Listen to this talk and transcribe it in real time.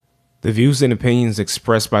The views and opinions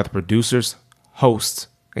expressed by the producers, hosts,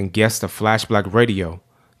 and guests of Flash Black Radio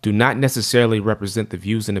do not necessarily represent the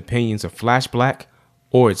views and opinions of Flash Black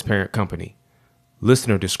or its parent company.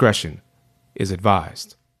 Listener discretion is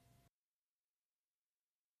advised.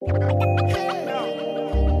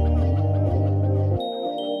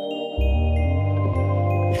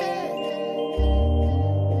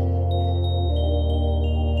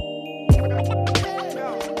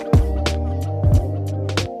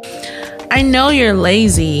 I know you're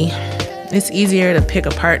lazy. It's easier to pick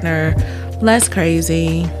a partner, less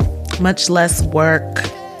crazy, much less work,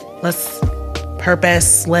 less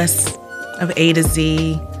purpose, less of A to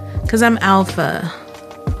Z. Because I'm alpha,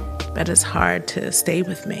 but it's hard to stay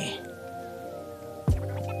with me.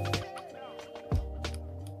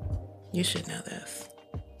 You should know this.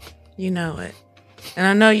 You know it. And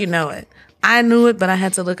I know you know it. I knew it, but I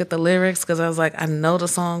had to look at the lyrics because I was like, I know the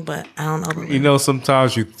song, but I don't know the lyrics. You know,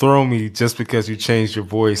 sometimes you throw me just because you changed your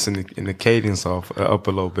voice and the cadence up a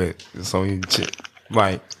little bit. So you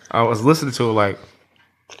like, I was listening to it like,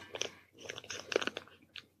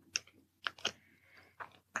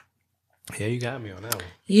 yeah, you got me on that one.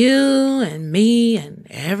 You and me and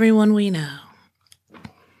everyone we know.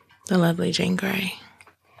 The lovely Jean Grey.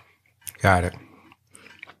 Got it.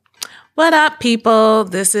 What up, people?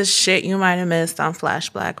 This is Shit You Might Have Missed on Flash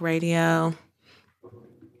Black Radio.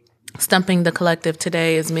 Stumping the collective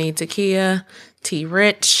today is me, Takia, T.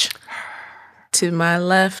 Rich. To my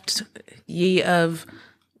left, ye of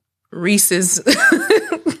Reese's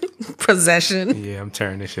possession. Yeah, I'm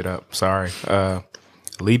tearing this shit up. Sorry.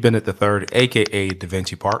 Lee Bennett III, a.k.a. Da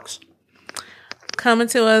Vinci Parks. Coming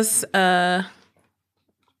to us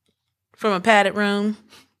from a padded room.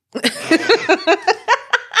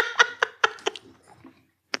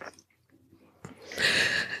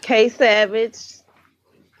 K Savage,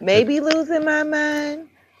 maybe losing my mind,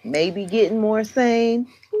 maybe getting more sane.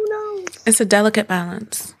 Who knows? It's a delicate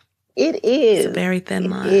balance. It is. It's a very thin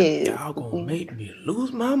line. Y'all gonna make me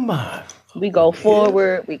lose my mind. We go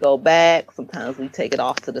forward, we go back. Sometimes we take it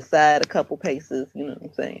off to the side a couple paces. You know what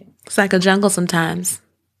I'm saying? It's like a jungle sometimes.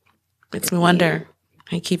 Makes me wonder.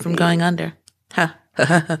 I keep from going under. Ha.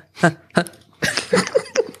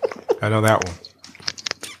 I know that one.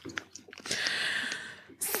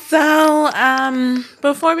 So,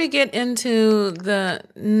 before we get into the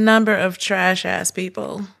number of trash ass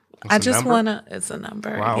people, I just want to, it's a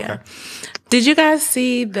number. Wow, yeah. okay. Did you guys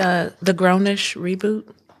see the Grownish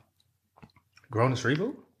reboot? Grownish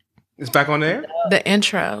reboot? It's back on there? The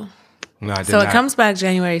intro. No, I did So not. it comes back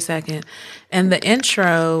January 2nd. And the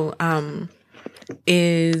intro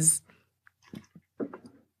is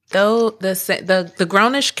though the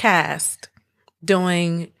Grownish cast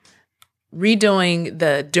redoing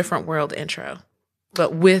the Different World intro,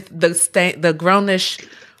 but with the Grownish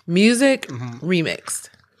music remixed.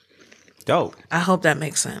 Dope. I hope that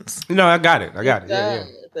makes sense. No, I got it. Yeah.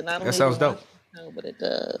 But not That only sounds do I dope. know, but it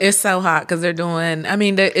does. It's so hot because they're doing, I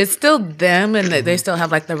mean, it's still them and they still have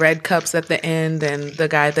like the red cups at the end and the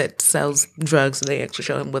guy that sells drugs, they actually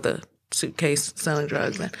show him with a suitcase selling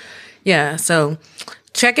drugs. And yeah, so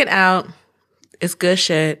check it out. It's good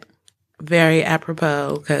shit. Very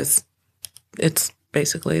apropos because it's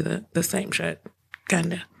basically the same shit,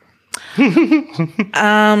 kind of.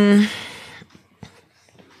 I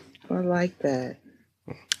like that.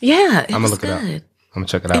 Yeah, I'm gonna was look good. it up. I'm gonna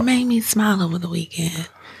check it It out. made me smile over the weekend.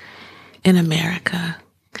 In America,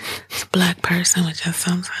 as a black person, which is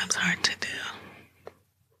sometimes hard to do.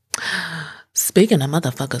 Speaking of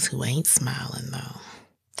motherfuckers who ain't smiling, though.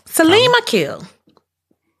 Salim Akil.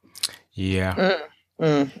 Yeah.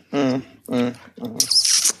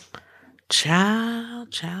 Ciao.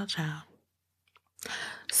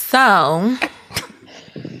 So,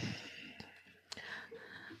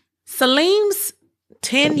 Salim's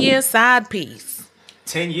 10-year side piece.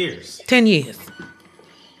 10 years. 10 years.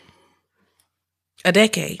 A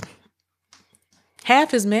decade.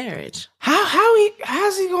 Half his marriage.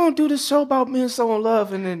 How's he gonna do this show about being so in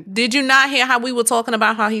love and then Did you not hear how we were talking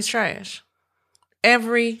about how he's trash?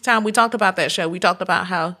 Every time we talked about that show, we talked about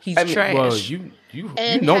how he's trash. Well, you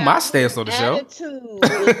And know my how stance on the show. attitude was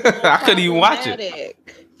so I couldn't even watch it.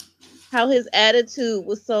 problematic. How his attitude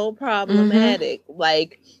was so problematic.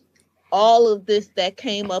 Like all of this that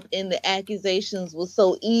came up in the accusations was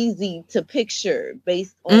so easy to picture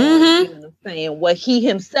based on you know what I'm saying, what he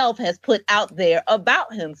himself has put out there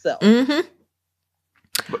about himself.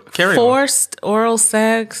 Carry on. Forced oral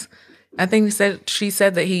sex. I think she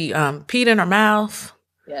said that he peed in her mouth.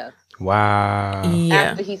 Yes. Wow. Yeah.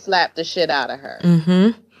 After he slapped the shit out of her.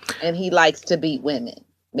 Mm-hmm. And he likes to beat women.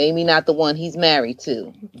 Maybe not the one he's married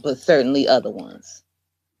to, but certainly other ones.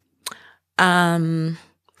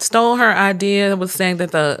 stole her idea, was saying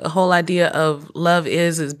that the whole idea of love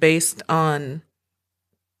is based on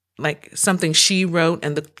like something she wrote,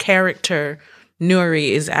 and the character Nuri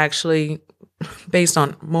is actually based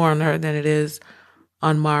on more on her than it is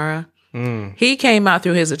on Mara. He came out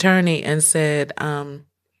through his attorney and said,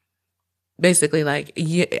 basically like,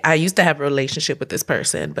 I used to have a relationship with this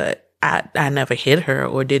person, but I never hit her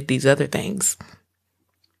or did these other things.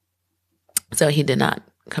 So he did not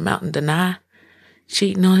come out and deny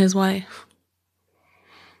cheating on his wife.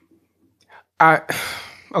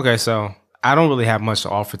 Okay, so I don't really have much to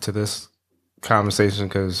offer to this conversation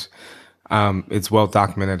because it's well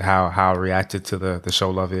documented how I reacted to the show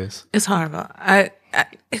Love Is. It's horrible.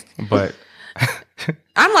 But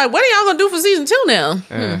I'm like, what are y'all gonna do for season 2 now?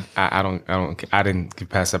 I didn't get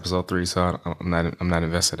past episode 3, so I'm not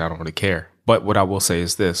invested. I don't really care. But what I will say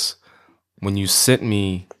is this: when you sent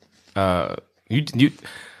me, you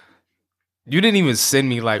didn't even send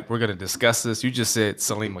me like we're gonna discuss this. You just said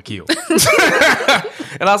Salim Akil,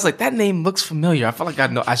 and I was like, that name looks familiar. I feel like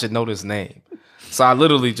I should know this name. So I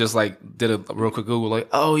literally just like did a real quick Google, like,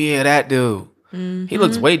 oh yeah, that dude. Mm-hmm. He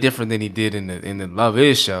looks way different than he did in the Love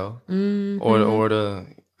Is show, or the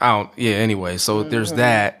Anyway, so there's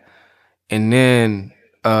that, and then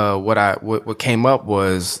what came up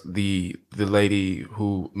was the lady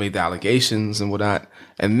who made the allegations and whatnot,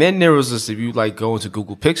 and then there was this. If you like go into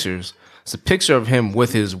Google Pictures, it's a picture of him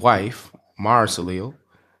with his wife Mara Salil,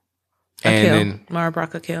 and then Mara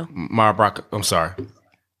Brock Akil. Mara Brock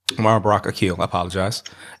Akil. I apologize,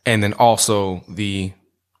 and then also the.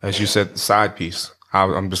 As you said, the side piece.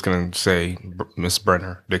 I'm just gonna say Miss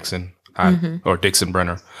Brenner Dixon, or Dixon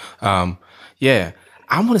Brenner. Yeah,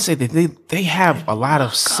 I want to say that they have a lot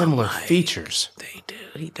of similar features. They do.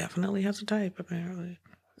 He definitely has a type, apparently.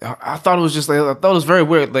 I thought it was just like I thought it was very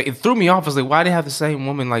weird. Like it threw me off. I was like, why do they have the same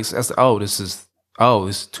woman? Like, this is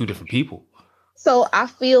two different people. So I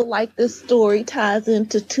feel like this story ties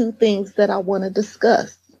into two things that I want to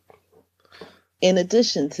discuss. In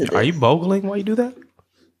addition to this, are you bogling while you do that?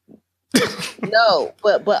 No,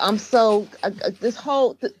 but I'm so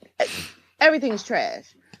everything is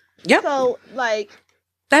trash. Yep. So like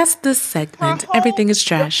that's the segment. Everything is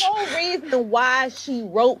trash. The whole reason why she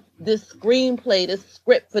wrote this screenplay, this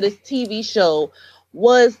script for this TV show,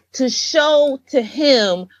 was to show to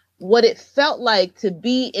him what it felt like to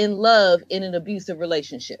be in love in an abusive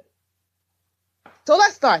relationship. So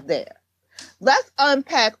let's start there. Let's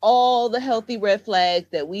unpack all the healthy red flags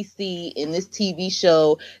that we see in this TV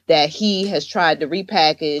show that he has tried to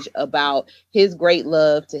repackage about his great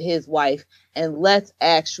love to his wife. And let's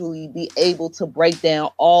actually be able to break down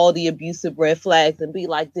all the abusive red flags and be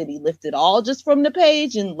like, did he lift it all just from the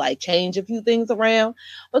page and like change a few things around?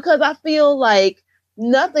 Because I feel like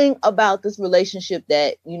nothing about this relationship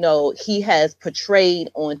that, he has portrayed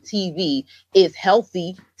on TV is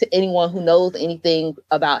healthy to anyone who knows anything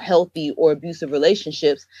about healthy or abusive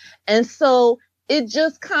relationships. And so it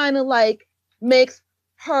just kind of like makes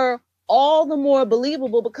her all the more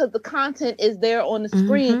believable because the content is there on the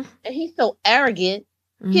screen and he's so arrogant.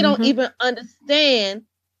 He don't even understand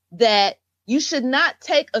that you should not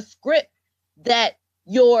take a script that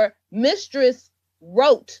your mistress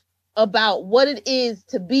wrote about what it is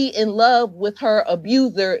to be in love with her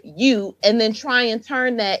abuser, and then try and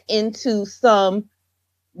turn that into some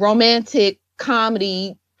romantic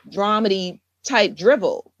comedy, dramedy type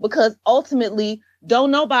drivel. Because ultimately,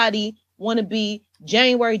 don't nobody want to be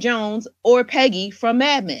January Jones or Peggy from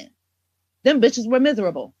Mad Men. Them bitches were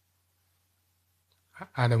miserable.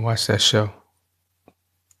 I didn't watch that show,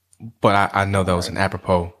 but I know that was an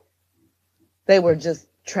apropos. They were just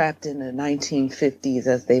trapped in the 1950s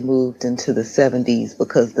as they moved into the 70s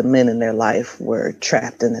because the men in their life were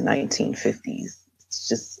trapped in the 1950s.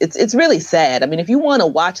 It's really sad. I mean, if you want to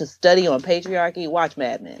watch a study on patriarchy, watch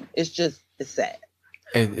Mad Men. It's sad.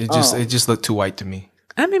 It just looked too white to me.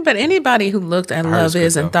 I mean, but anybody who looked at Love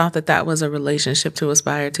Is and thought that was a relationship to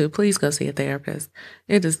aspire to, please go see a therapist.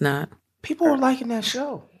 It is not. People were liking that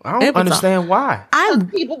show. I don't understand why.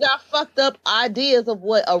 People got fucked up ideas of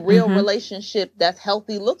what a real relationship that's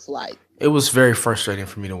healthy looks like. It was very frustrating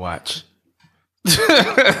for me to watch.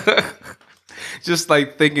 Just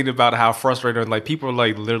like thinking about how frustrating, like people were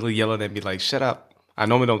like literally yelling at me like, shut up. I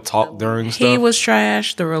normally don't talk during stuff. He was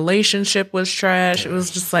trash. The relationship was trash. Yeah. It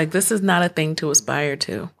was just like, this is not a thing to aspire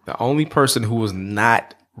to. The only person who was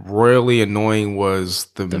not royally annoying was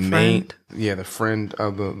the friend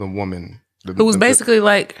of the woman. Who was basically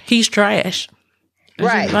like, he's trash.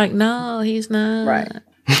 Right. Like, no, he's not.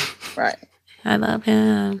 Right. I love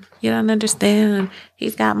him. You don't understand.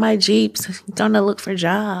 He's got my Jeeps. He's gonna look for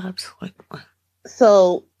jobs. Like,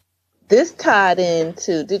 so this tied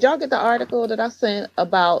into, did y'all get the article that I sent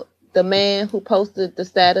about the man who posted the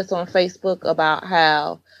status on Facebook about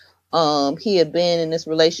how he had been in this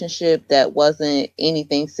relationship that wasn't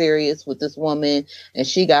anything serious with this woman, and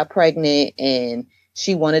she got pregnant and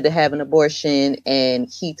she wanted to have an abortion, and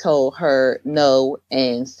he told her no,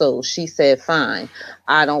 and so she said, fine,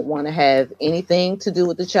 I don't want to have anything to do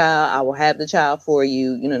with the child, I will have the child for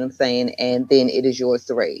you, you know what I'm saying, and then it is yours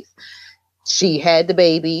to raise. She had the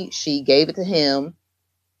baby, she gave it to him.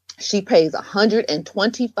 She pays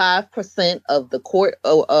 125% of the court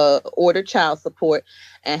ordered child support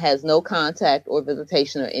and has no contact or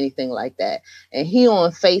visitation or anything like that. And he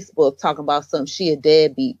on Facebook talking about she a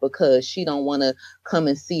deadbeat because she don't want to come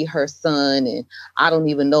and see her son. And I don't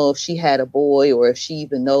even know if she had a boy or if she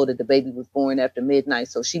even know that the baby was born after midnight.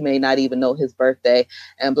 So she may not even know his birthday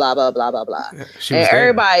and blah, blah, blah, blah, blah. And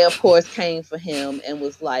everybody, of course, came for him and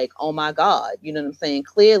was like, oh my God, you know what I'm saying?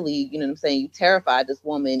 Clearly, you know what I'm saying? You terrified this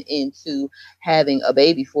woman into having a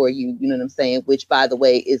baby for you, you know what I'm saying? Which, by the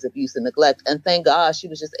way, is abuse and neglect. And thank God she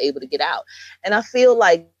was just able to get out. And I feel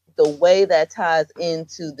like the way that ties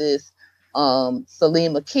into this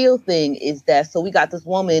Salim Akil thing is that, so we got this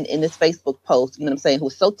woman in this Facebook post, you know what I'm saying, who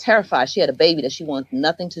was so terrified she had a baby that she wants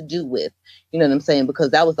nothing to do with, you know what I'm saying,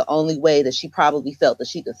 because that was the only way that she probably felt that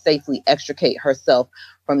she could safely extricate herself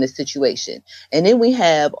from this situation. And then we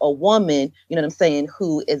have a woman, you know what I'm saying,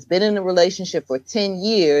 who has been in a relationship for 10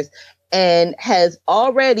 years and has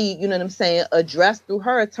already, you know what I'm saying, addressed through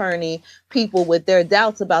her attorney people with their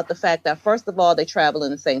doubts about the fact that, first of all, they travel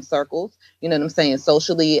in the same circles, you know what I'm saying,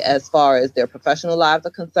 socially, as far as their professional lives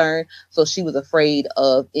are concerned. So she was afraid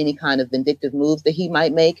of any kind of vindictive moves that he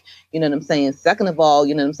might make, you know what I'm saying. Second of all,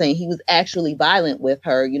 you know what I'm saying, he was actually violent with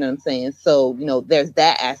her, you know what I'm saying. So, you know, there's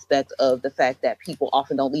that aspect of the fact that people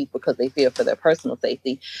often don't leave because they fear for their personal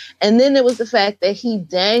safety. And then there was the fact that he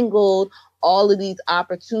dangled all of these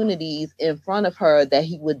opportunities in front of her that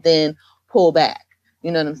he would then pull back, you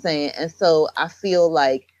know what I'm saying? And so I feel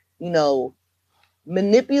like, you know,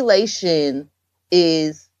 manipulation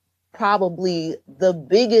is probably the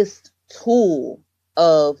biggest tool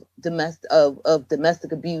of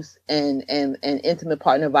domestic abuse and intimate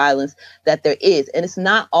partner violence that there is. And it's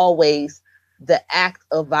not always the act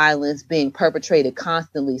of violence being perpetrated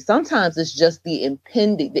constantly. Sometimes it's just the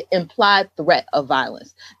implied threat of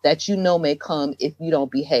violence that you know may come if you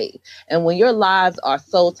don't behave. And when your lives are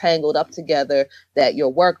so tangled up together that your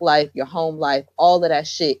work life, your home life, all of that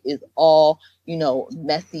shit is all, you know,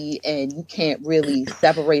 messy, and you can't really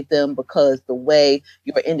separate them because the way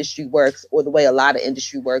your industry works, or the way a lot of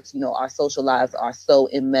industry works, you know, our social lives are so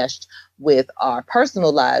enmeshed with our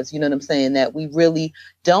personal lives, you know what I'm saying, that we really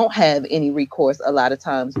don't have any recourse a lot of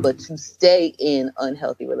times but to stay in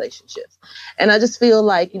unhealthy relationships. And I just feel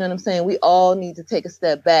like, you know what I'm saying, we all need to take a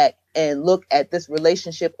step back and look at this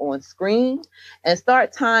relationship on screen and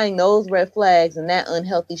start tying those red flags and that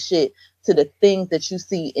unhealthy shit to the things that you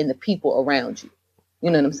see in the people around you.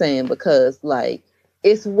 You know what I'm saying? Because, like,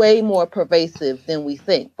 it's way more pervasive than we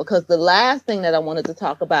think. Because the last thing that I wanted to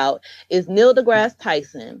talk about is Neil deGrasse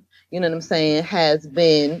Tyson, you know what I'm saying, has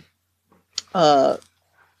been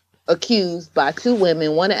accused by two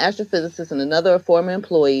women, one an astrophysicist and another a former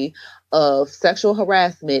employee, of sexual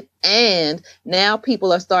harassment. And now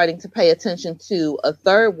people are starting to pay attention to a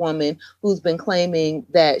third woman who's been claiming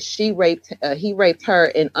that he raped her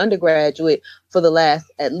in undergraduate for the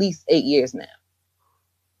last at least 8 years now,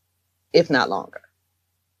 if not longer.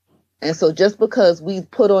 And so just because we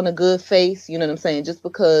put on a good face, you know what I'm saying, just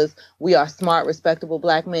because we are smart, respectable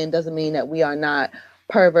Black men doesn't mean that we are not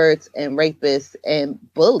perverts and rapists and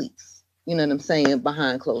bullies, you know what I'm saying,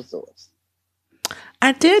 behind closed doors.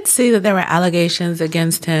 I did see that there were allegations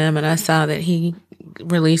against him, and I saw that he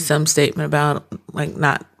released some statement about, like,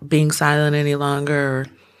 not being silent any longer or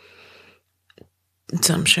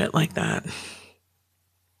some shit like that.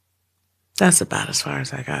 That's about as far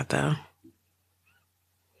as I got, though.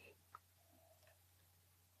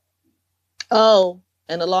 Oh,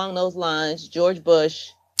 and along those lines, George Bush,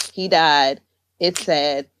 he died. It's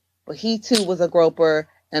sad, but he too was a groper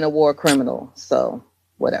and a war criminal. So,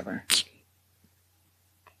 whatever.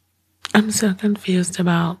 I'm so confused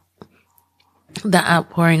about the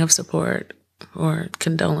outpouring of support or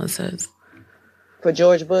condolences for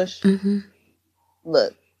George Bush. Mm-hmm.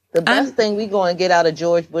 Look, the best thing we going to get out of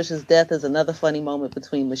George Bush's death is another funny moment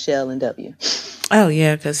between Michelle and W. Oh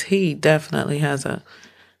yeah, because he definitely has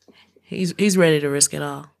he's ready to risk it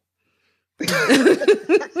all.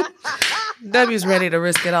 W's ready to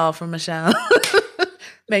risk it all for Michelle.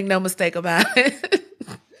 Make no mistake about it.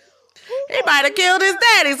 He might have killed his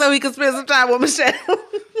daddy so he could spend some time with Michelle. Who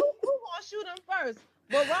gonna shoot him first?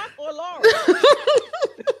 Barack or Laura?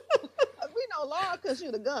 We know Laura could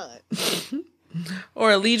shoot a gun.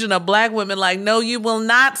 Or a legion of black women like, no, you will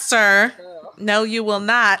not, sir. No, you will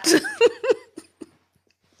not.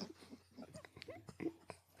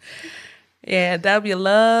 Yeah, W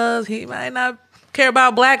loves, he might not care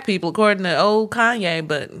about black people according to old Kanye,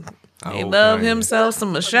 but he loved himself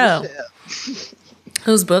some Michelle.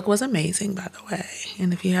 Whose book was amazing, by the way.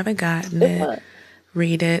 And if you haven't gotten it,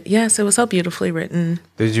 read it. Yes, it was so beautifully written.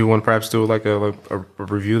 Did you want to perhaps do like a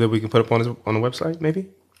review that we can put up on the website, maybe?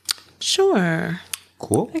 Sure.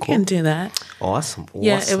 Cool. I can do that. Awesome.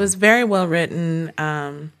 Yeah, it was very well written.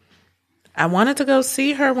 I wanted to go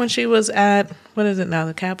see her when she was at, what is it now,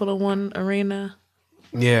 the Capital One Arena?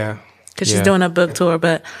 Yeah. Because she's doing a book tour,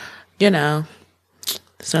 but, you know,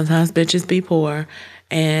 sometimes bitches be poor,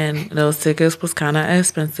 and those tickets was kind of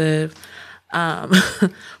expensive.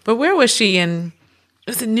 But where was she in?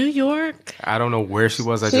 Was it New York? I don't know where she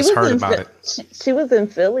was. I just heard about it. She was in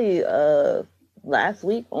Philly last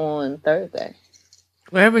week on Thursday.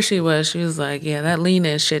 Wherever she was like, yeah, that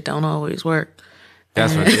lean-in shit don't always work.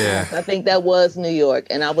 That's what, yeah. I think that was New York.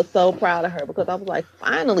 And I was so proud of her because I was like,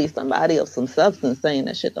 finally somebody of some substance saying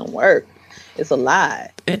that shit don't work. It's a lie.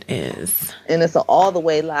 It is. And it's an all the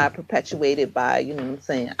way lie perpetuated by, you know what I'm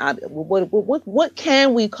saying? What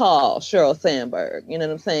can we call Sheryl Sandberg? You know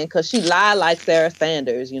what I'm saying? Because she lied like Sarah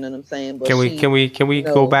Sanders, you know what I'm saying? But can we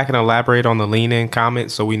go back and elaborate on the lean-in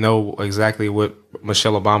comment so we know exactly what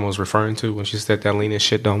Michelle Obama was referring to when she said that lean-in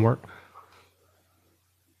shit don't work?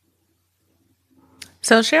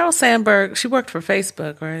 So Sheryl Sandberg, she worked for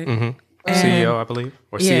Facebook, right? Mm-hmm. CEO, I believe,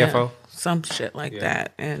 or CFO, some shit like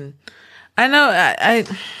that. And I know I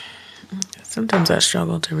sometimes I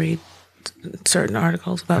struggle to read certain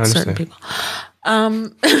articles about certain people.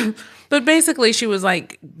 But basically, she was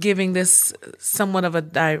like giving this somewhat of a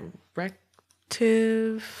directive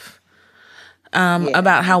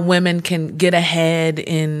about how women can get ahead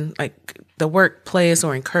in like the workplace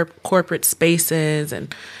or in corporate spaces,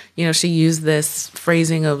 and you know, she used this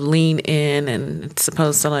phrasing of lean in, and it's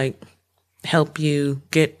supposed to like help you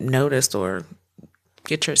get noticed or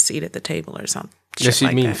get your seat at the table or something. Does she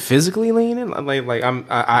mean physically lean in?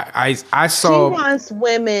 I saw. She wants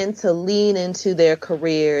women to lean into their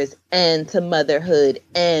careers and to motherhood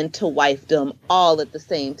and to wifedom all at the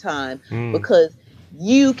same time because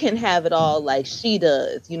you can have it all like she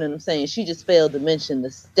does. You know what I'm saying? She just failed to mention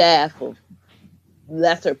the staff of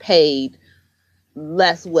lesser paid,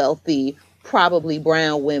 less wealthy, probably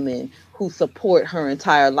brown women who support her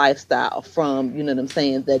entire lifestyle, from, you know what I'm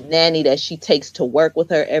saying, the nanny that she takes to work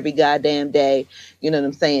with her every goddamn day, you know what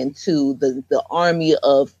I'm saying, to the army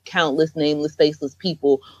of countless nameless, faceless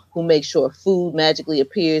people who make sure food magically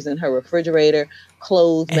appears in her refrigerator,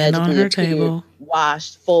 clothes and magically appear,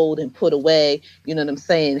 washed, folded, and put away, you know what I'm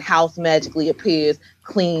saying, house magically appears,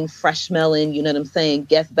 clean, fresh smelling, you know what I'm saying,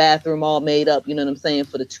 guest bathroom all made up, you know what I'm saying,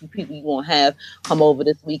 for the 2 people you won't have come over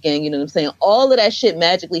this weekend, you know what I'm saying. All of that shit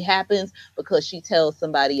magically happens because she tells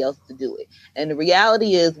somebody else to do it. And the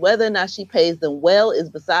reality is, whether or not she pays them well is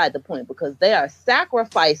beside the point, because they are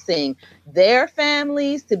sacrificing their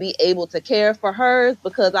families to be able to care for hers,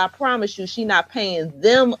 because I promise you, she's not paying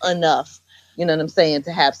them enough, you know what I'm saying,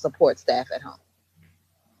 to have support staff at home.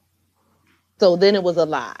 So then it was a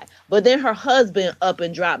lie. But then her husband up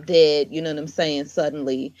and dropped dead, you know what I'm saying,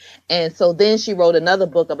 suddenly. And so then she wrote another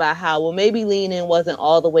book about how, well, maybe lean in wasn't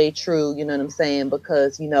all the way true, you know what I'm saying,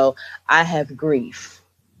 because, you know, I have grief.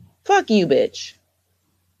 Fuck you, bitch.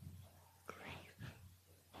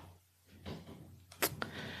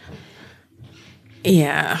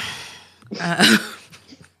 Yeah. But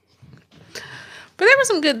there were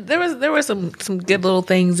some good. There were some good little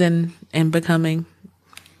things in Becoming.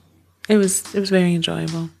 It was very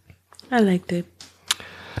enjoyable. I liked it.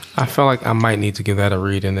 I felt like I might need to give that a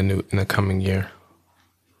read in the coming year.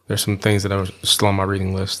 There's some things that are still on my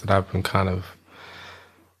reading list that I've been kind of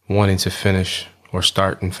wanting to finish or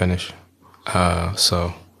start and finish.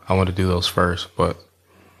 So I want to do those first, but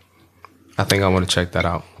I think I want to check that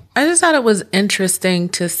out. I just thought it was interesting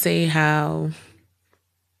to see how,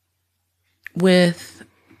 with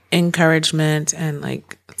encouragement and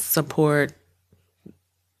like support,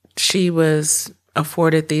 she was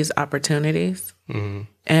afforded these opportunities. Mm-hmm.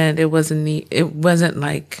 And it was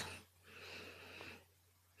like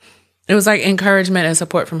encouragement and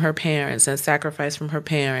support from her parents and sacrifice from her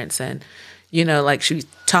parents. And, you know, like she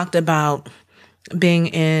talked about being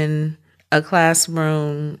in a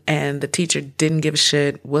classroom and the teacher didn't give a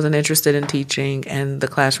shit, wasn't interested in teaching, and the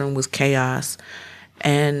classroom was chaos.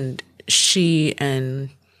 And she and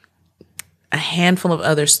a handful of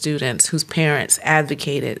other students whose parents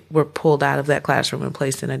advocated were pulled out of that classroom and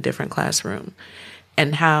placed in a different classroom.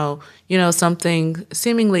 And how, something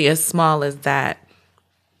seemingly as small as that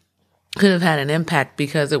could have had an impact,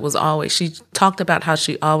 because it was always, she talked about how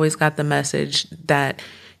she always got the message that,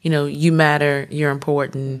 you matter, you're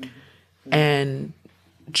important, and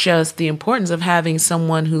just the importance of having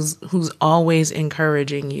someone who's always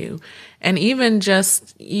encouraging you. And even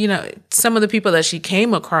just, some of the people that she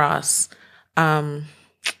came across, Santita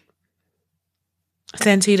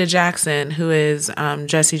Jackson, who is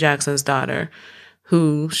Jesse Jackson's daughter,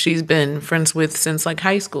 who she's been friends with since like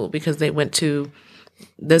high school, because they went to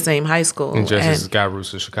the same high school. And Jesse's got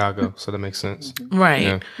roots in Chicago, so that makes sense. Right.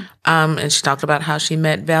 Yeah. And she talked about how she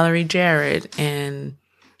met Valerie Jarrett, and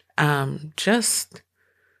just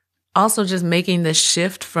making the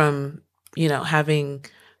shift from, having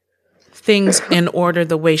things in order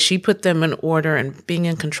the way she put them in order, and being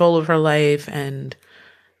in control of her life and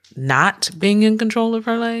not being in control of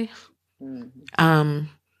her life.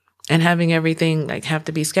 And having everything like have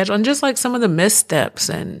to be scheduled, and just like some of the missteps.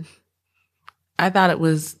 And I thought it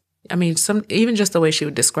was, even just the way she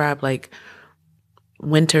would describe like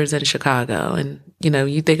winters in Chicago, and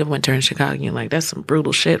you think of winter in Chicago and you're like, that's some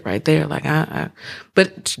brutal shit right there. Like,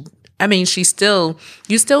 but you still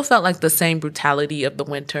felt like the same brutality of the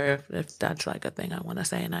winter, if that's like a thing I want to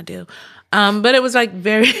say, and I do. But it was like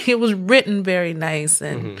it was written very nice,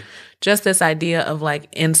 and just this idea of like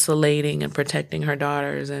insulating and protecting her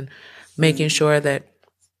daughters, and making sure that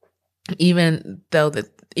even though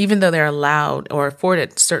they're allowed or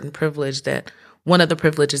afforded certain privilege, that one of the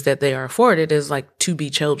privileges that they are afforded is like to be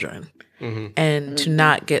children, and to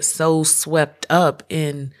not get so swept up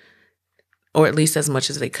in, or at least as much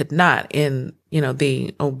as they could not, in,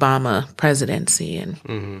 the Obama presidency.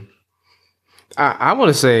 And I want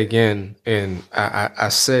to say again, and I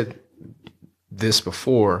said this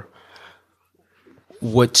before,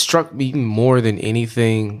 what struck me more than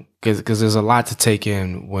anything, because there's a lot to take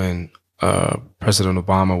in when President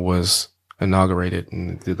Obama was inaugurated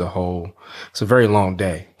and did it's a very long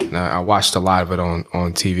day. Now, I watched a lot of it on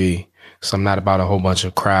TV, so I'm not about a whole bunch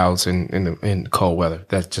of crowds in cold weather.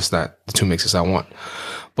 That's just not the two mixes I want.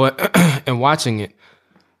 But in watching it,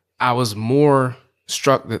 I was more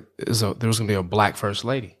struck that there was going to be a black first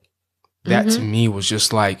lady. That to me was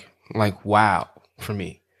just like wow for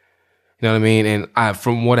me. You know what I mean? And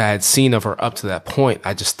from what I had seen of her up to that point,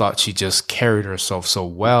 I just thought she just carried herself so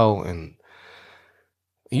well. And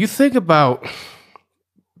you think about,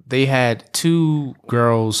 they had two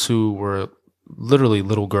girls who were literally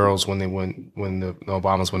little girls when the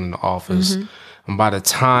Obamas went into office. And by the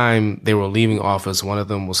time they were leaving office, one of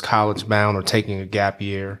them was college bound or taking a gap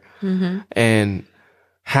year. And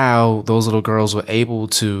how those little girls were able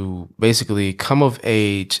to basically come of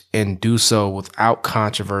age and do so without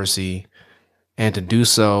controversy, and to do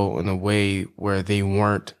so in a way where they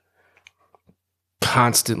weren't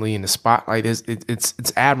constantly in the spotlight.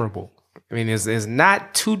 It's admirable. I mean, it's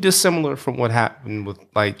not too dissimilar from what happened with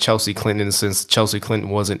like Chelsea Clinton, since Chelsea Clinton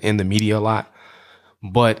wasn't in the media a lot.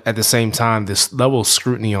 But at the same time, this level of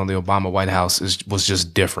scrutiny on the Obama White House was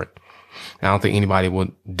just different. And I don't think anybody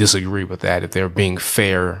would disagree with that if they're being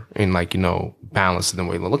fair and balanced in the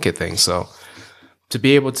way they look at things. So to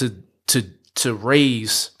be able to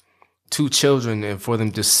raise two children and for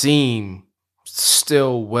them to seem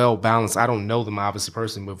still well balanced, I don't know them obviously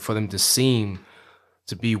personally, but for them to seem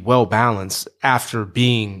to be well balanced after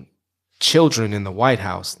being children in the White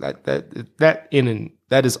House, that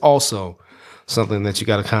is also something that you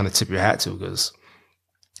got to kind of tip your hat to, because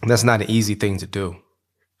that's not an easy thing to do,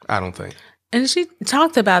 I don't think. And she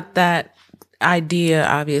talked about that idea,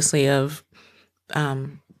 obviously, of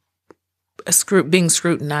being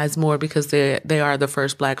scrutinized more because they are the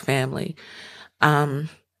first Black family, and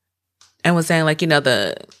was saying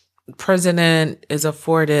the president is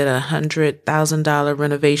afforded $100,000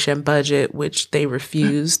 renovation budget, which they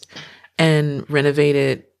refused, and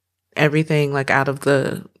renovated everything out of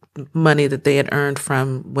the money that they had earned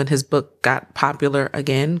from when his book got popular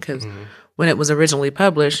again, because when it was originally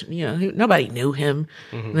published, nobody knew him.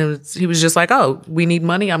 And he was just like, oh, we need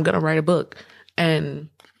money, I'm going to write a book. And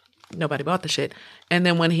nobody bought the shit. And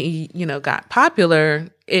then when he, got popular,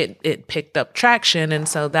 it picked up traction. And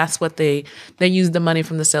so that's what they used the money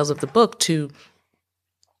from the sales of the book to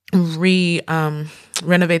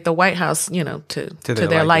renovate the White House, to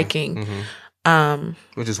their liking.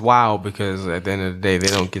 Which is wild, because at the end of the day, they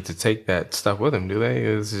don't get to take that stuff with them, do they?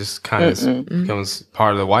 It's just kind of becomes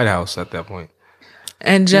part of the White House at that point.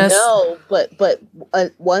 And just No, but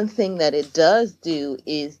one thing that it does do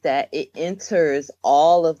is that it enters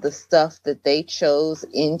all of the stuff that they chose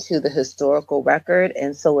into the historical record,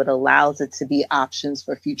 and so it allows it to be options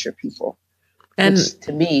for future people. and Which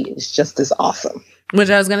to me is just as awesome. which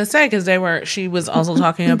I was gonna say, because she was also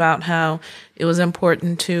talking about how it was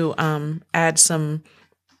important to add some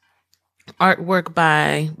artwork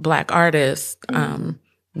by Black artists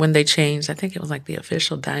when they changed. I think it was like the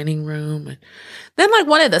official dining room. And then like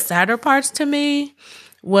one of the sadder parts to me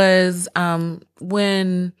was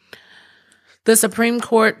when the Supreme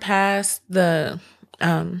Court passed the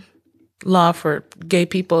law for gay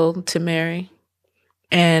people to marry.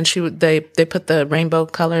 And they put the rainbow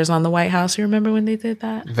colors on the White House. You remember when they did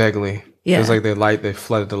that? Vaguely. Yeah. It was like they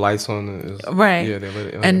flooded the lights on. Right. Yeah, they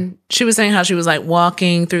lit it. And she was saying how she was like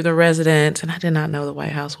walking through the residence, and I did not know the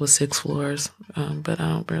White House was 6 floors, but I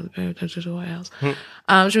don't really pay attention to the White House.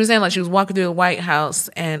 She was saying like she was walking through the White House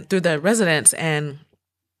and through the residence, and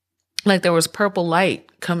like there was purple light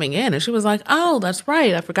coming in, and she was like, "Oh, that's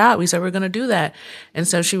right, I forgot. We said we were going to do that." And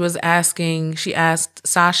so she asked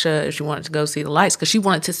Sasha if she wanted to go see the lights because she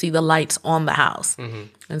wanted to see the lights on the house,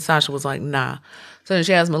 and Sasha was like, "Nah." So then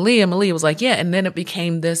she asked Malia. Malia was like, "Yeah." And then it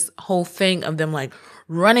became this whole thing of them like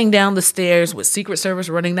running down the stairs with Secret Service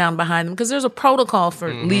running down behind them because there's a protocol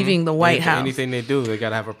for leaving the White House. Anything they do, they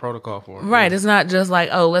gotta have a protocol for it. Right. It's not just like,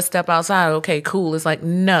 oh, let's step outside. Okay, cool. It's like,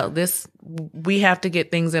 no, we have to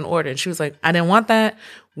get things in order. And she was like, I didn't want that.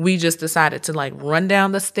 We just decided to like run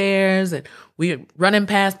down the stairs, and we running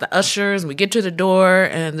past the ushers, and we get to the door,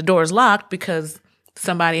 and the door is locked because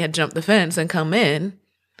somebody had jumped the fence and come in.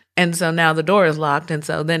 And so now the door is locked. And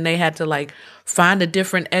so then they had to like find a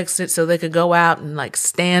different exit so they could go out and like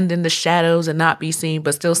stand in the shadows and not be seen,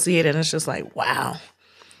 but still see it. And it's just like, wow.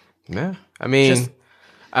 Yeah. I mean,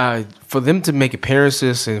 for them to make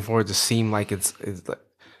appearances and for it to seem like it's like,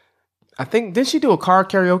 I think, didn't she do a car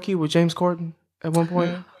karaoke with James Corden at one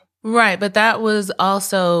point? Right. But that was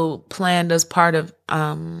also planned as part of,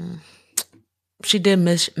 she did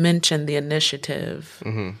mention the initiative.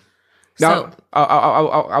 Mm-hmm. So, now,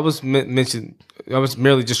 I was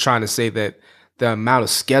merely just trying to say that the amount of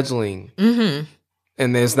scheduling,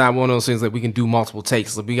 and there's not one of those things that we can do multiple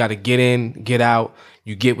takes. Like we got to get in, get out,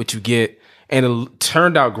 you get what you get. And it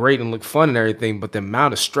turned out great and looked fun and everything, but the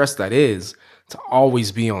amount of stress that is to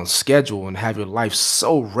always be on schedule and have your life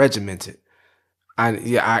so regimented.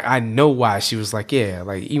 I know why she was like, yeah,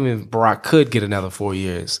 like even if Barack could get another 4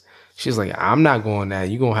 years, she's like, I'm not going that.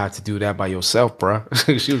 You're going to have to do that by yourself, bro.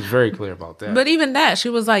 She was very clear about that. But even that, she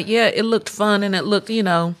was like, yeah, it looked fun and it looked,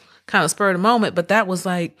 kind of spur of the moment. But that was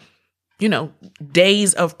like,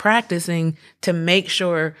 days of practicing to make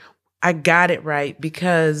sure I got it right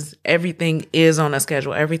because everything is on a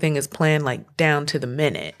schedule. Everything is planned like down to the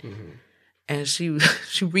minute. Mm-hmm. And she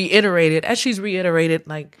reiterated, as she's reiterated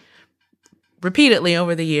like repeatedly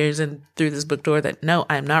over the years and through this book tour, that no,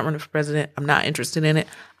 I am not running for president. I'm not interested in it.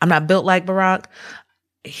 I'm not built like Barack.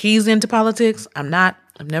 He's into politics. I'm not.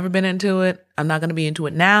 I've never been into it. I'm not going to be into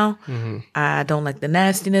it now. Mm-hmm. I don't like the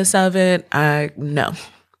nastiness of it. No.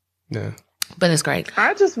 Yeah. But it's great.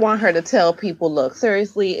 I just want her to tell people, look,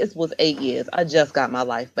 seriously, it was 8 years. I just got my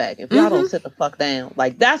life back. If y'all don't sit the fuck down,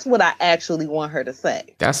 like that's what I actually want her to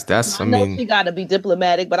say. I know mean, she got to be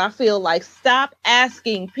diplomatic, but I feel like stop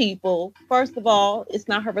asking people. First of all, it's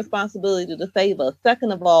not her responsibility to save us.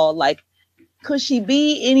 Second of all, like, could she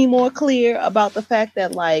be any more clear about the fact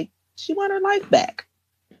that like she want her life back?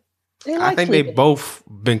 I think they both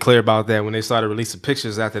been clear about that when they started releasing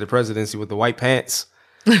pictures after the presidency with the white pants.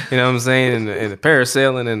 You know what I'm saying? And the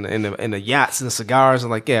parasailing and the yachts and the cigars.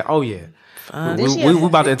 And like, yeah, oh yeah. We're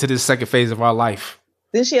about to enter this second phase of our life.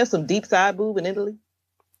 Didn't she have some deep side boob in Italy?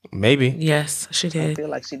 Maybe. Yes, she did. I feel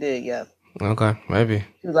like she did, yeah. Okay, maybe.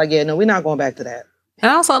 She was like, yeah, no, we're not going back to that.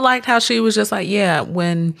 And I also liked how she was just like, yeah,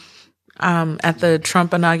 when at the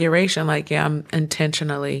Trump inauguration, like, yeah, I'm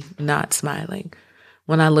intentionally not smiling.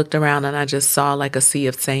 When I looked around and I just saw like a sea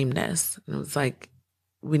of sameness. And it was like,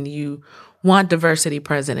 when you want diversity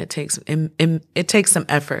present, it takes some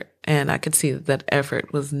effort. And I could see that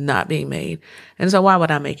effort was not being made. And so why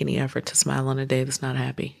would I make any effort to smile on a day that's not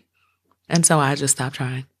happy? And so I just stopped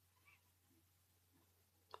trying.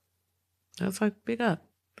 That's like, big up.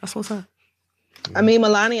 That's what's up. I mean,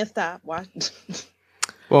 Melania stopped. Why?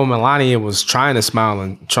 Well, Melania was trying to smile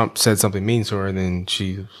and Trump said something mean to her, and then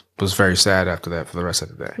she was very sad after that for the rest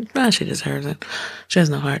of the day. Well, she deserves it. She has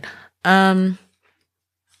no heart.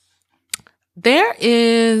 There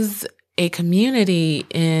is a community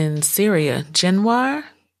in Syria, Jinwar.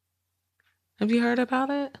 Have you heard about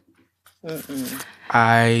it? Mm-mm.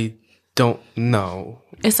 I don't know.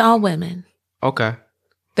 It's all women. Okay.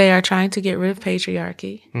 They are trying to get rid of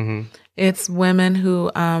patriarchy. Mm-hmm. It's women who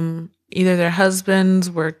either their husbands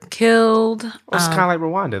were killed. Well, it's kind of like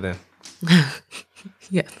Rwanda then.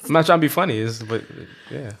 Yes. I'm not trying to be funny, but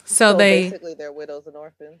yeah. So they basically they're widows and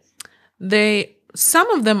orphans. Some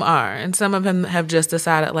of them are, and some of them have just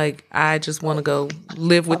decided, like, I just want to go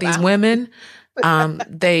live with these women.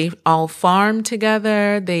 They all farm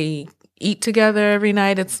together. They eat together every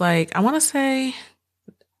night. It's like, I want to say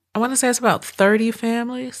it's about 30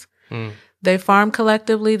 families. They farm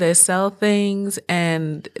collectively. They sell things,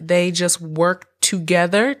 and they just work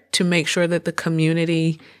together to make sure that the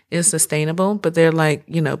community is sustainable. But they're like,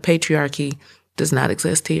 patriarchy does not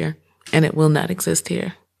exist here, and it will not exist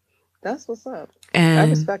here. That's what's up. And I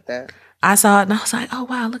respect that. I saw it and I was like, oh,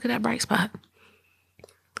 wow, look at that bright spot.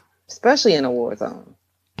 Especially in a war zone.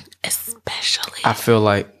 Especially. I feel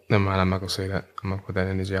like, never mind, I'm not going to say that. I'm going to put that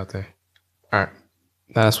energy out there. All right.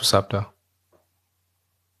 That's what's up, though.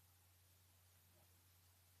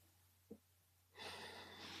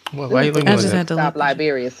 Why are you looking I at just that? had to Stop look.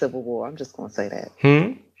 Liberia's civil war. I'm just going to say that.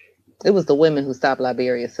 Hmm? It was the women who stopped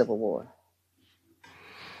Liberia's civil war.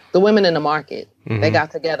 The women in the market. They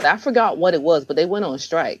got together. I forgot what it was, but they went on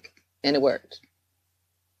strike and it worked.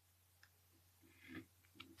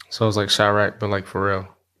 So it's like Chirac, but like for real.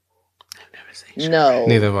 I've never seen No.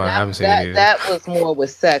 Neither have I. I haven't seen it either. That was more with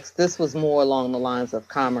sex. This was more along the lines of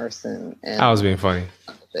commerce and I was being funny.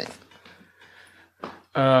 thing.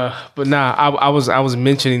 But nah, I was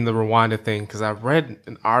mentioning the Rwanda thing because I read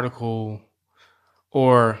an article,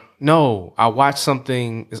 or no, I watched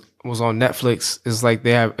something. It was on Netflix. It's like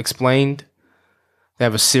they have explained. They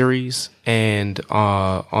have a series, and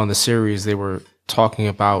on the series they were talking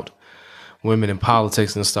about women in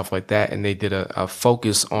politics and stuff like that, and they did a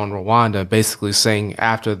focus on Rwanda, basically saying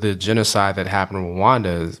after the genocide that happened in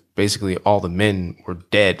Rwanda, basically all the men were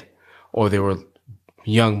dead, or they were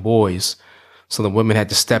young boys. So the women had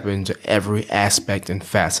to step into every aspect and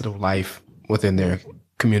facet of life within their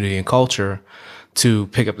community and culture to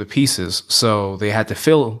pick up the pieces. So they had to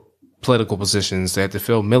fill political positions, they had to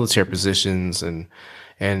fill military positions and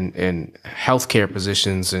healthcare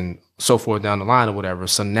positions and so forth down the line or whatever.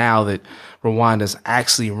 So now that Rwanda's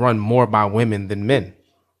actually run more by women than men,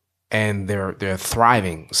 and they're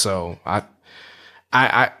thriving. So I'm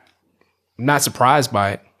not surprised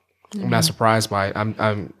by it. I'm not surprised by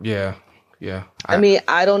it. Yeah. I mean,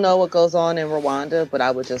 I don't know what goes on in Rwanda, but I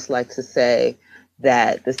would just like to say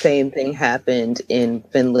that the same thing happened in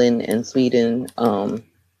Finland and Sweden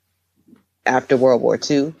after World War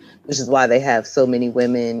II, which is why they have so many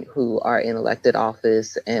women who are in elected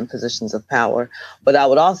office and positions of power. But I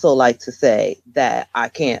would also like to say that I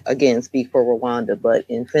can't, again, speak for Rwanda, but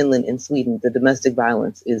in Finland and Sweden, the domestic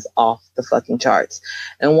violence is off the fucking charts.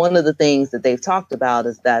 And one of the things that they've talked about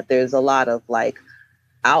is that there's a lot of like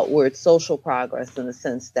outward social progress in the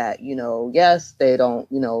sense that, yes, they don't,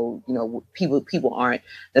 people aren't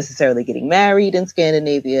necessarily getting married in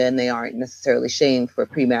Scandinavia, and they aren't necessarily shamed for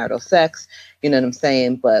premarital sex. You know what I'm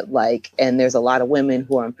saying? But like, and there's a lot of women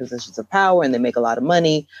who are in positions of power and they make a lot of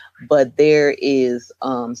money, but there is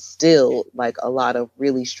still like a lot of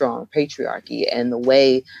really strong patriarchy, and the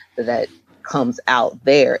way that comes out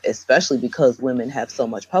there, especially because women have so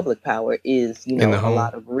much public power, is a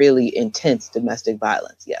lot of really intense domestic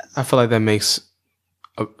violence. Yes, I feel like that makes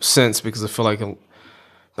sense because I feel like the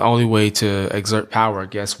only way to exert power, I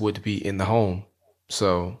guess, would be in the home.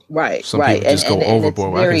 So some people just go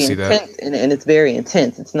overboard. I can see that, and it's very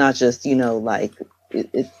intense. It's not just like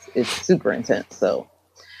it's super intense. So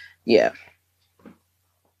yeah.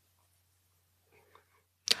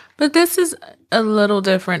 But this is a little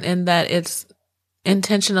different in that it's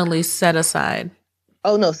intentionally set aside.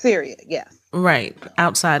 Oh, no, Syria, yes. Right.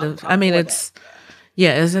 Outside of, it's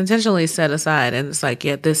intentionally set aside. And it's like,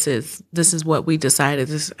 this is what we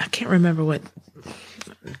decided. I can't remember what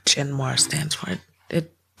Genmar stands for.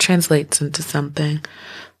 It translates into something.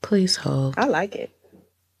 Please hold. I like it.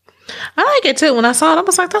 I like it too. When I saw it, I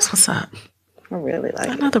was like, that's what's up. I really like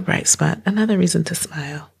it. Another bright spot. Another reason to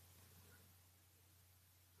smile.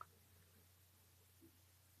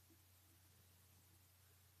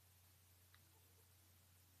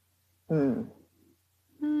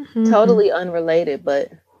 Totally unrelated,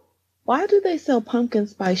 but why do they sell pumpkin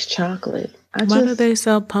spice chocolate? Why do they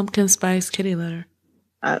sell pumpkin spice kitty litter?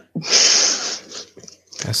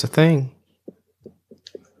 That's a thing.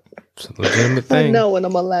 It's a legitimate thing. I know, and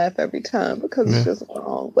I'm gonna laugh every time because it's just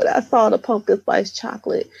wrong. But I saw the pumpkin spice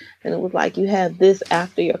chocolate, and it was like you have this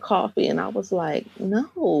after your coffee, and I was like, no.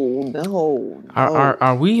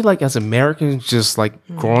 Are we like as Americans just like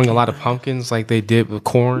growing a lot of pumpkins like they did with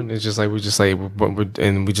corn? It's just like we just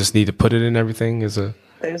need to put it in everything.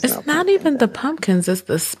 There's It's no not pumpkins even in the it. pumpkins, it's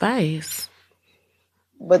the spice.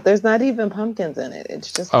 But there's not even pumpkins in it.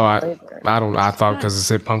 It's just Oh, a I flavor. don't. I thought Right. because it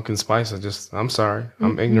said pumpkin spice. I'm sorry.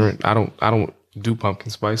 I'm ignorant. I don't do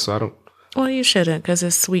pumpkin spice, so I don't. Well, you shouldn't because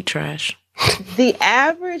it's sweet trash. The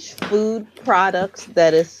average food product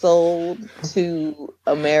that is sold to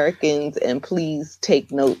Americans, and please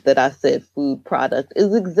take note that I said food product,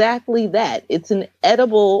 is exactly that. It's an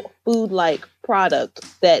edible food-like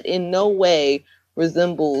product that in no way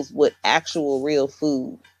resembles what actual real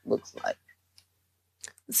food looks like.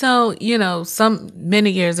 So, many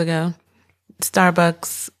years ago,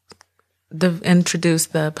 Starbucks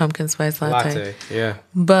introduced the pumpkin spice latte. Yeah.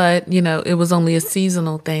 But, it was only a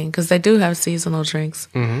seasonal thing because they do have seasonal drinks.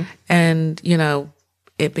 Mm-hmm. And,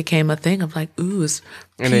 it became a thing of like, ooh, it's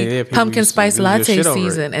And then, yeah, people pumpkin used to spice lose their latte shit over it.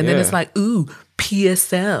 season. And then it's Yeah. like, ooh,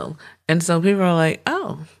 PSL. And so people are like,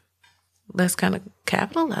 oh, let's kind of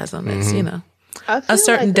capitalize on this, Mm-hmm. I feel A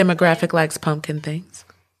certain like demographic likes pumpkin things.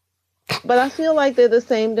 But I feel like they're the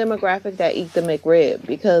same demographic that eat the McRib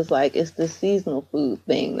because, like, it's this seasonal food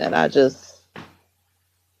thing that I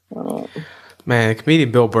don't. Man,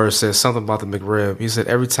 comedian Bill Burr says something about the McRib. He said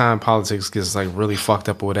every time politics gets like really fucked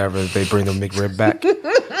up or whatever, they bring the McRib back, and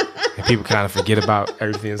people kind of forget about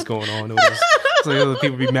everything that's going on. So other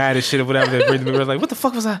people be mad as shit or whatever. They bring the McRib like, what the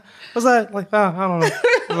fuck was that? Was that like? I don't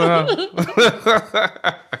know.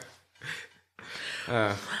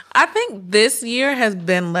 I think this year has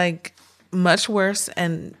been like much worse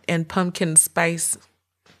and pumpkin spice.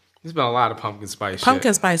 There's been a lot of pumpkin spice. Pumpkin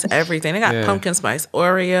shit. spice everything. They got Yeah. pumpkin spice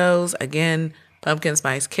Oreos, again, pumpkin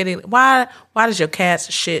spice kitty. Why does your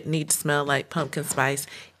cat's shit need to smell like pumpkin spice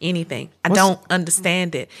anything? I don't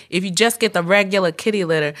understand it. If you just get the regular kitty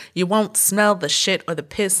litter, you won't smell the shit or the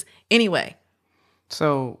piss anyway.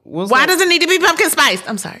 So Why does it need to be pumpkin spice?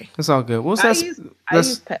 I'm sorry. It's all good. What's I that?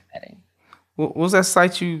 use pet petting. What was that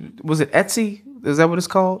site was it Etsy? Is that what it's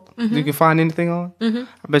called? You can find anything on? Mm-hmm.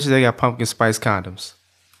 I bet you they got pumpkin spice condoms.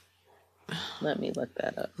 Let me look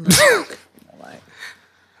that up.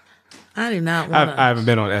 I do not want I haven't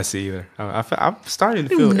been on Etsy either. I'm starting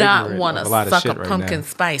to feel to not ignorant want of to a lot of suck shit a right pumpkin now.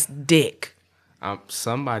 spice dick.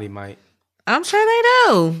 Somebody might. I'm sure they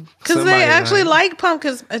do because they Somebody actually might. like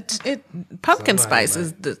pumpkins. Pumpkin Somebody spice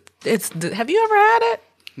might. is the. Have you ever had it?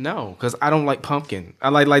 No, because I don't like pumpkin. I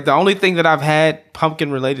like the only thing that I've had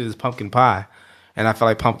pumpkin related is pumpkin pie, and I feel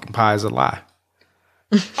like pumpkin pie is a lie.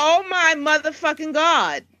 Oh my motherfucking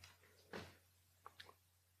God.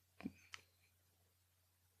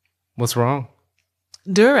 What's wrong?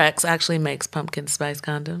 Durex actually makes pumpkin spice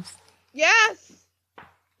condoms. Yes.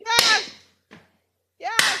 Yes.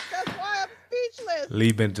 Yes. That's why I'm speechless.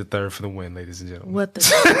 Lee Bennett the third for the win, ladies and gentlemen. What the?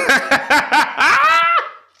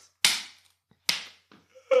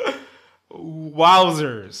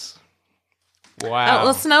 Wowzers! Wow.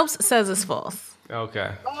 Well, Snopes says it's false.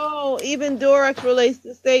 Okay. Oh, even Durex released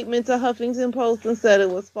a statement to Huffington Post and said it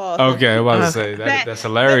was false. Okay, I was about to say that's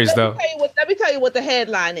hilarious though. Let me tell you what the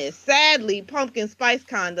headline is. Sadly, pumpkin spice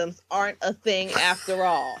condoms aren't a thing after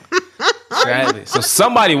all. Sadly, so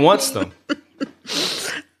somebody wants them.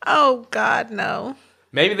 Oh God, no.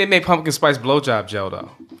 Maybe they make pumpkin spice blowjob gel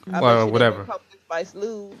though, or whatever. Pumpkin spice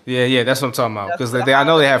lube. Yeah, that's what I'm talking about. That's Because for the I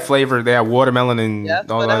know they have holidays. flavor. They have watermelon and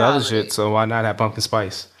That's all for that the other holidays. shit. So why not have pumpkin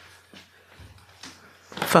spice?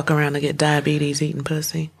 Fuck around and get diabetes eating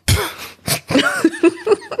pussy.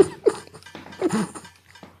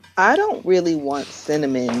 I don't really want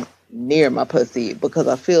cinnamon near my pussy because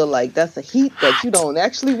I feel like that's a heat that you don't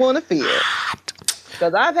actually want to feel.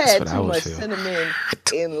 Because I've had what I too would much feel. cinnamon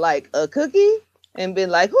in like a cookie and been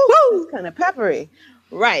like, whoo, it's kind of peppery.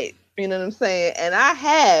 Right. You know what I'm saying? And I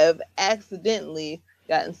have accidentally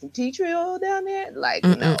gotten some tea tree oil down there. Like,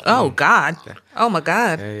 no. Oh God. Oh my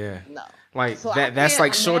God. Yeah. No. Like So I that's can't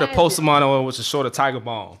like short of imagine. Postamon oil, which is short of Tiger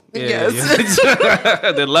Balm. Yeah, Yes.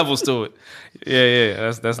 yeah. There are levels to it.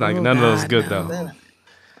 Yeah. That's not Oh, none of those God, good no. though.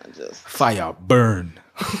 I just, Fire burn,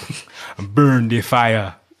 burn the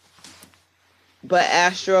fire. but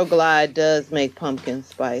Astroglide does make pumpkin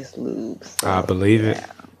spice lubes. So, I believe it.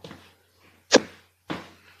 yeah.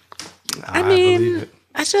 I believe mean, it.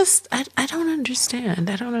 I don't understand.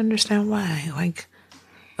 I don't understand why. Like,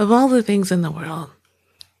 of all the things in the world,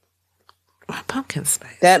 why pumpkin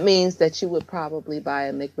spice? That means that you would probably buy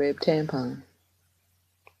a McRib tampon.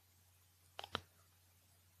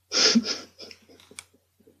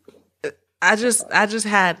 I just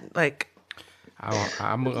had like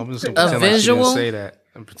I'm just gonna pretend A like she visual? didn't say that.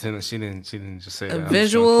 I'm pretending she didn't just say that. I'm just gonna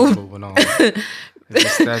visual? keep moving on.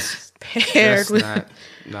 That's paired with. not.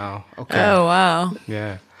 No. Okay. Oh wow.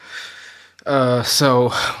 Yeah. So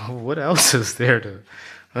what else is there to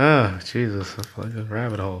Oh, Jesus. I feel like a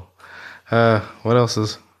rabbit hole. What else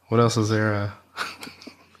is there?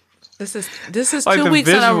 This is Like 2 the weeks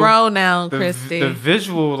in a visual- row now, The Christy.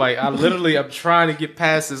 visual, like I'm trying to get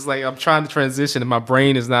past this. Like I'm trying to transition, and my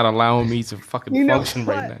brain is not allowing me to fucking You know function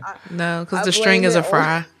right what? now. No, because I the string blame is it a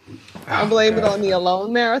fry. I blame it on the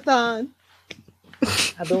Alone marathon.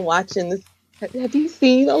 I've been watching this. Have you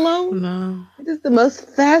seen Alone? No. It is the most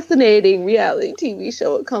fascinating reality TV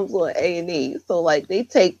show. It comes on A&E. So like they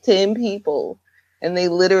take 10 people and they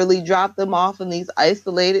literally drop them off in these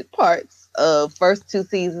isolated parts. First 2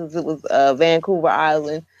 seasons it was Vancouver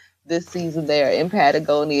Island. This season they're in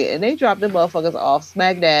Patagonia, and they drop them motherfuckers off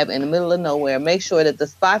smack dab in the middle of nowhere. Make sure that the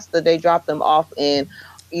spots that they drop them off in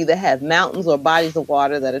either have mountains or bodies of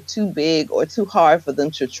water that are too big or too hard for them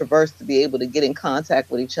to traverse to be able to get in contact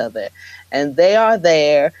with each other. And they are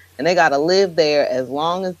there, and they got to live there as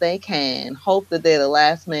long as they can, hope that they're the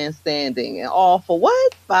last man standing, and all for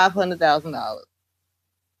what? $500,000.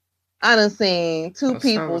 I done seen 2 That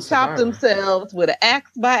people sounds chop Survivor. themselves with an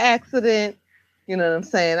axe by accident. You know what I'm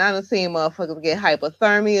saying? I done seen motherfuckers get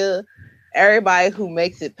hypothermia. Everybody who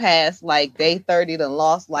makes it past like day 30 done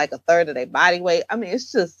lost like a third of their body weight. I mean,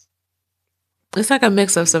 it's just, It's like a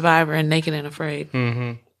mix of Survivor and Naked and Afraid.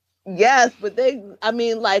 Mm-hmm. yes, but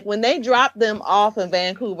like when they dropped them off in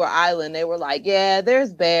Vancouver Island, they were like, yeah,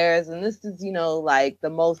 there's bears, and this is, like the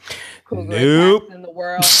most cougar Nope. attacks in the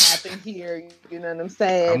world happen here. You know what I'm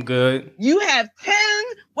saying? I'm good. You have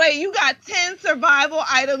 10 survival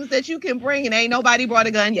items that you can bring, and ain't nobody brought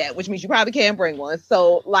a gun yet, which means you probably can't bring one.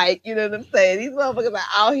 So, like, you know what I'm saying? These motherfuckers are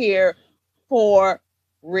out here for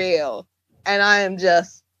real. And I am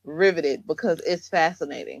just riveted because it's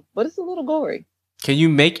fascinating, but it's a little gory. Can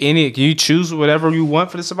you choose whatever you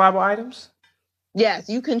want for the survival items? Yes,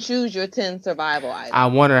 you can choose your 10 survival items. I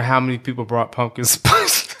wonder how many people brought pumpkin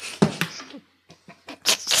spice.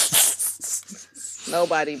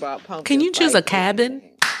 Nobody brought pumpkin. Can you choose a spice. cabin?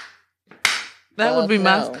 That would be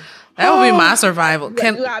No. my survival. You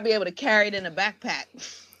gotta be able to carry it in a backpack.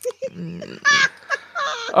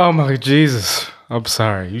 Oh my Jesus. I'm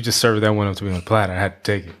sorry. You just served that one up to me on a platter. I had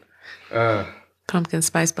to take it. Pumpkin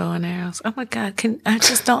spice bow and arrows. Oh my God. I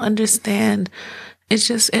just don't understand.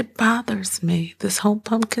 It bothers me. This whole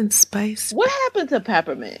pumpkin spice. What happened to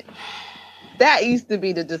peppermint? That used to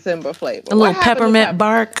be the December flavor. A What little happened to peppermint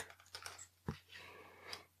bark.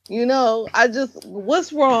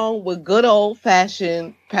 What's wrong with good old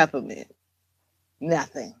fashioned peppermint?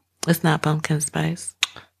 Nothing. It's not pumpkin spice.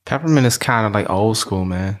 Peppermint is kind of like old school,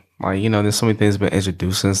 man. Like, there's so many things been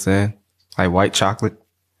introduced since then. Like white chocolate.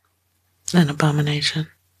 An abomination.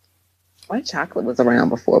 White chocolate was around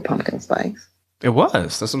before pumpkin spice. It was.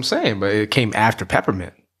 That's what I'm saying. But it came after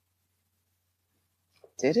peppermint.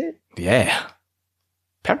 Did it? Yeah.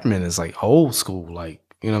 Peppermint is like old school. Like,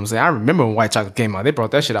 you know what I'm saying? I remember when white chocolate came out. They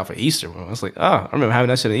brought that shit out for Easter. I was like, I remember having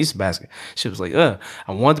that shit in the Easter basket. Shit was like, I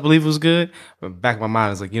wanted to believe it was good. But back in my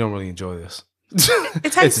mind, it's like, you don't really enjoy this.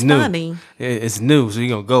 It tastes funny. It's new, so you're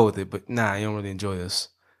going to go with it. But nah, you don't really enjoy this.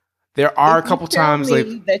 There are a couple times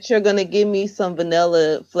like that you're gonna give me some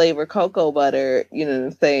vanilla flavor cocoa butter, you know what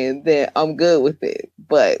I'm saying, then I'm good with it.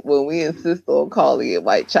 But when we insist on calling it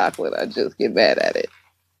white chocolate, I just get mad at it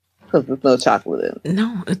because there's no chocolate in it.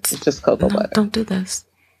 No, it's just cocoa butter. Don't do this.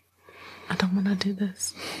 I don't want to do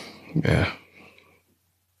this. Yeah.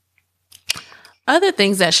 Other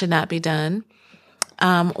things that should not be done.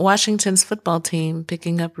 Washington's football team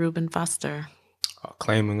picking up Reuben Foster.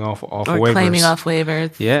 Claiming off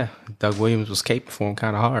waivers. Yeah. Doug Williams was caping for him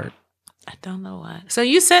kind of hard. I don't know why. So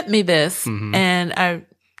you sent me this, and I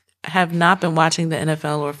have not been watching the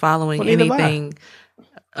NFL or following anything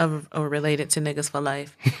or related to Niggas for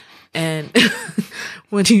Life. And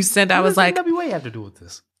when you sent, I was like, what does NWA have to do with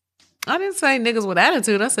this? I didn't say Niggas with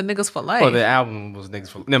Attitude. I said Niggas for Life. Oh, the album was Niggas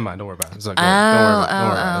for. Never mind. Don't worry about it. It's okay. Don't worry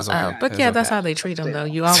about it. It's okay. But yeah, that's how they treat them, though.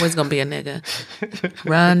 You always gonna be a nigga.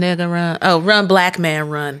 Run, nigga, run. Oh, run, black man,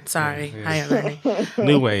 run. Sorry,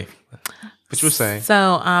 New wave. What you were saying?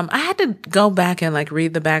 So, I had to go back and like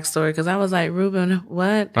read the backstory because I was like, Reuben,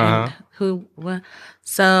 what? And who? What?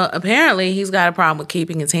 So apparently, he's got a problem with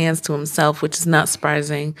keeping his hands to himself, which is not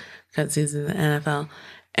surprising because he's in the NFL,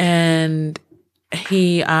 and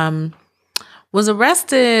he was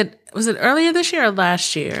arrested. Was it earlier this year or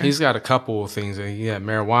last year? He's got a couple of things. He had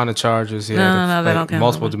marijuana charges. He No, had they don't count.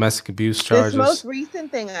 multiple domestic abuse charges. This most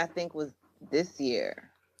recent thing I think was this year.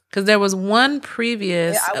 Because there was one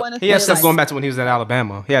previous. Yeah, he had stuff going back to when he was at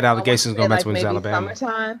Alabama. He had allegations going back to when he was at Alabama.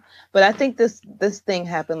 Summertime, but I think this thing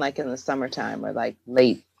happened like in the summertime or like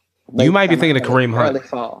late you might be thinking of Kareem Hunt. Early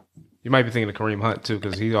fall. You might be thinking of Kareem Hunt too,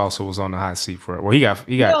 because he also was on the hot seat for it. Well, he got.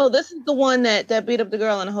 No, this is the one that beat up the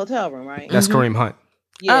girl in the hotel room, right? That's Kareem Hunt.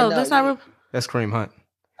 Yeah, that's not. That's Kareem Hunt.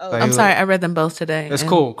 Oh. Like, I'm sorry, I read them both today. That's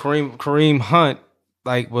cool. Kareem Hunt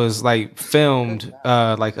was filmed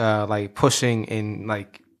like pushing and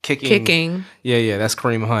like kicking. Yeah, that's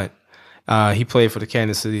Kareem Hunt. He played for the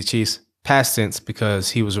Kansas City Chiefs past tense because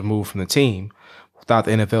he was removed from the team without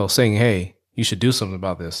the NFL saying, "Hey, you should do something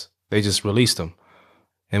about this." They just released him.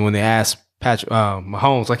 And when they asked Patrick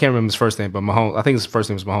Mahomes, I can't remember his first name, but Mahomes, I think his first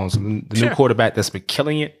name was Mahomes, the new quarterback that's been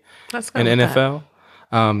killing it in the NFL.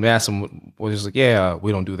 They asked him, was just like, "Yeah,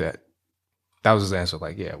 we don't do that." That was his answer.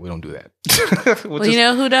 Like, "Yeah, we don't do that." Well, you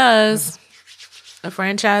know who does? A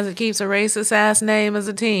franchise that keeps a racist ass name as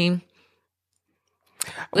a team.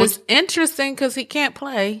 It's interesting because he can't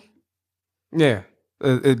play. Yeah,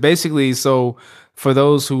 it basically. So for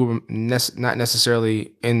those who are not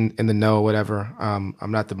necessarily in the know, or whatever,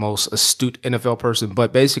 I'm not the most astute NFL person,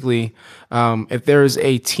 but basically, if there is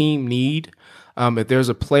a team need. If there's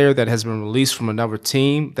a player that has been released from another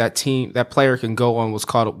team, that player can go on what's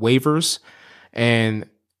called waivers, and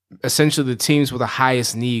essentially the teams with the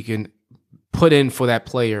highest need can put in for that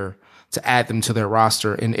player to add them to their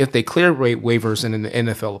roster. And if they clear waivers and then the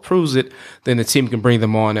NFL approves it, then the team can bring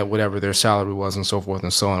them on at whatever their salary was and so forth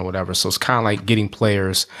and so on, or whatever. So it's kind of like getting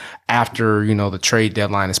players after, the trade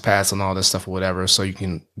deadline is passed and all this stuff or whatever. So you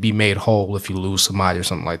can be made whole if you lose somebody or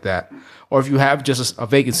something like that. Or if you have just a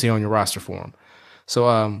vacancy on your roster for them.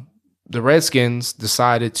 So the Redskins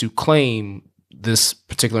decided to claim this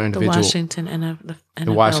particular individual.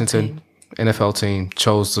 The Washington NFL team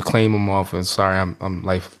chose to claim him off. And sorry, I'm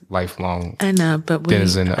lifelong. I know, but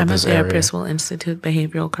I'm a therapist. Will institute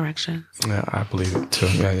behavioral correction. Yeah, I believe it too.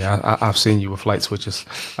 Yeah. I've seen you with light switches.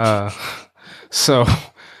 So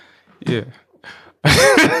yeah.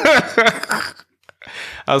 I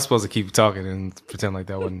was supposed to keep talking and pretend like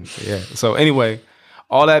that wasn't. Yeah. So anyway,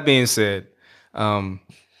 all that being said.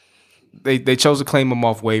 They chose to claim him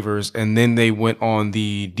off waivers, and then they went on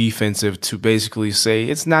the defensive to basically say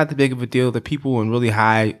it's not that big of a deal. The people in really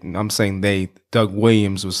high, I'm saying Doug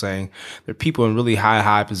Williams was saying, there are people in really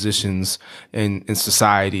high positions in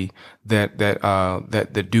society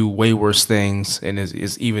that do way worse things, and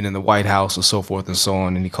is even in the White House and so forth and so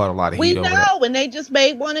on. And he caught a lot of heat over that. We know, and they just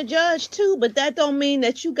made one a judge too, but that don't mean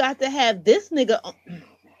that you got to have this nigga on.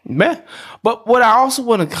 Man, but what I also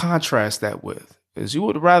want to contrast that with is you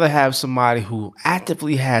would rather have somebody who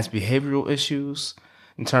actively has behavioral issues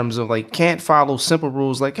in terms of like can't follow simple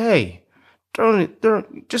rules like, hey,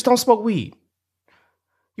 just don't smoke weed.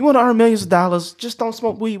 You want to earn millions of dollars, just don't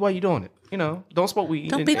smoke weed while you're doing it. Don't smoke weed.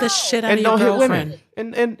 Don't beat the shit out of your girlfriend.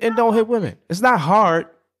 And don't hit women. It's not hard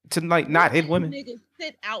to like not hit women. Niggas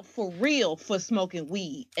sit out for real for smoking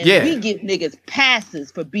weed, and we give niggas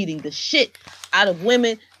passes for beating the shit out of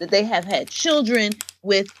women that they have had children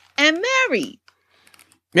with and married.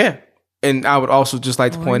 Yeah, and I would also just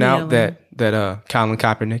like to point out that Colin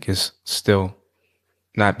Kaepernick has still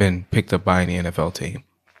not been picked up by any NFL team.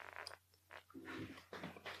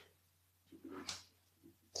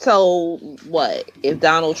 So what? If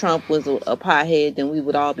Donald Trump was a pothead, then we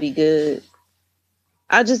would all be good.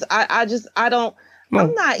 I don't.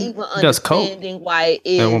 I'm not even understanding why it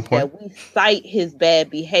is that we cite his bad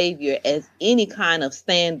behavior as any kind of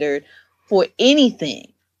standard for anything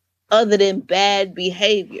other than bad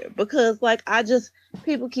behavior. Because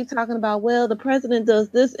people keep talking about, well, the president does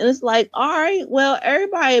this, and it's like, all right, well,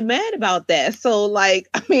 everybody mad about that. So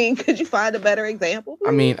could you find a better example?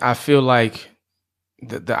 Please? I feel like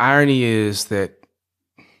the irony is that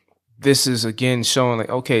this is again showing like,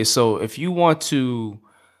 okay, so if you want to,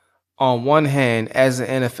 on one hand, as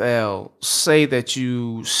an NFL, say that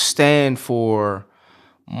you stand for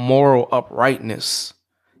moral uprightness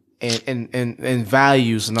and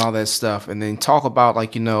values and all that stuff, and then talk about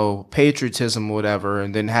patriotism or whatever,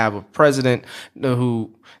 and then have a president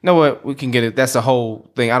who, what, we can get it. That's the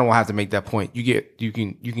whole thing. I don't have to make that point. You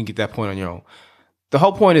can get that point on your own. The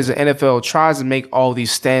whole point is the NFL tries to make all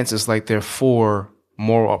these stances like they're for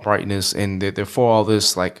moral uprightness and they're for all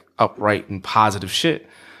this like upright and positive shit.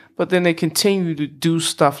 But then they continue to do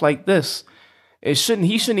stuff like this. He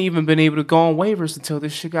shouldn't even been able to go on waivers until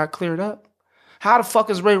this shit got cleared up. How the fuck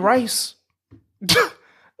is Ray Rice?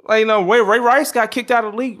 Ray Rice got kicked out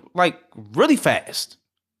of the league really fast.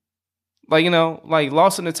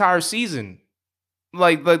 Lost an entire season.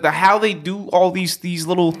 How they do all these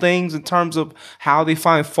little things in terms of how they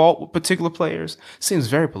find fault with particular players seems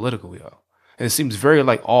very political, yo. And it seems very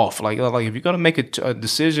like off. Like if you're gonna make a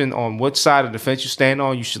decision on which side of the fence you stand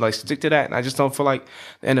on, you should like stick to that. And I just don't feel like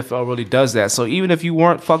the NFL really does that. So even if you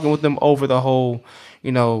weren't fucking with them over the whole,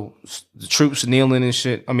 the troops kneeling and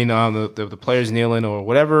shit. I mean, the players kneeling or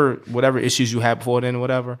whatever issues you had before then or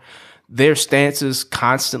whatever. Their stances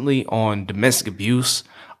constantly on domestic abuse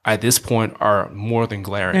at this point are more than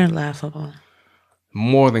glaring. They're laughable.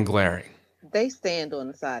 More than glaring. They stand on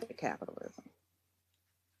the side of capitalism.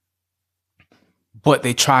 But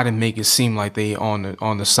they try to make it seem like they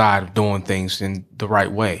on the side of doing things in the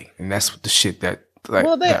right way. And that's the shit that they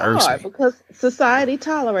are, because society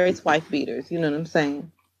tolerates wife beaters. You know what I'm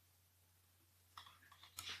saying?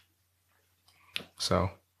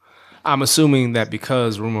 So I'm assuming that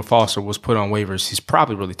because Rumor Foster was put on waivers, he's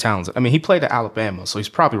probably really talented. I mean, he played at Alabama, so he's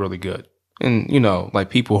probably really good. And,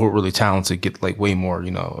 like people who are really talented get like way more,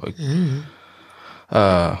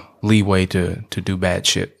 leeway to do bad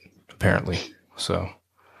shit, apparently. So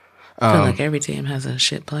I feel like every team has a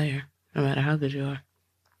shit player, no matter how good you are.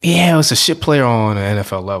 Yeah, it's a shit player on an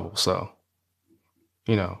NFL level. So,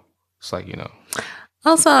 it's like,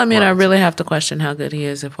 Also, I mean, I really have to question how good he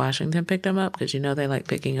is if Washington picked him up, because they like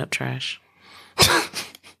picking up trash.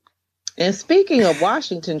 And speaking of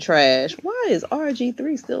Washington trash, why is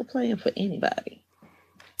RG3 still playing for anybody?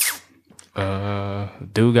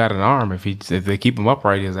 Dude got an arm. If they keep him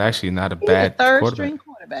upright, he's actually not a bad third string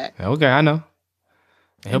quarterback. Okay, I know.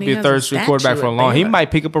 He'll be a third string quarterback for a long. He might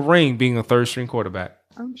pick up a ring being a third string quarterback.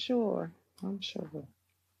 I'm sure.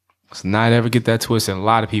 So not ever get that twisted. A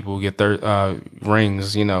lot of people get third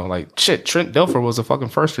rings. Like shit. Trent Dilfer was a fucking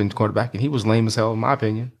first string quarterback, and he was lame as hell, in my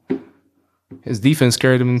opinion. His defense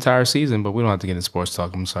carried him the entire season, but we don't have to get into sports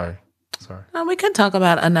talk. I'm sorry. We could talk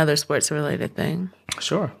about another sports related thing.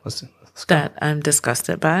 Sure. Let's that I'm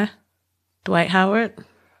disgusted by. Dwight Howard.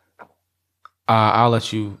 I'll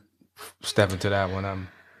let you step into that one. I'm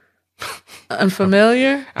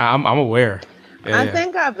unfamiliar. I'm aware. Yeah, I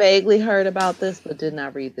think I vaguely heard about this, but did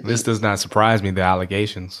not read the This does not surprise me, the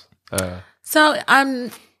allegations. So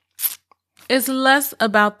it's less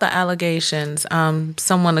about the allegations.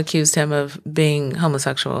 Someone accused him of being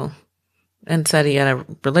homosexual and said he had a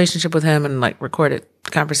relationship with him and like recorded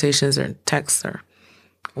conversations or texts or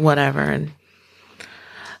whatever. And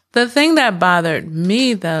the thing that bothered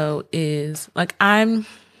me though is like I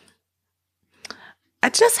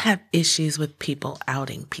just have issues with people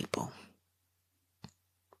outing people.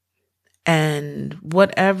 And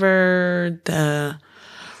whatever the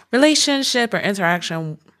relationship or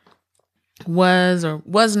interaction was or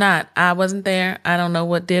was not, I wasn't there. I don't know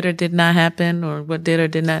what did or did not happen or what did or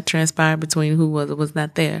did not transpire between who was or was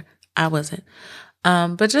not there. I wasn't.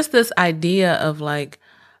 But just this idea of like,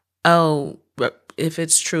 oh, if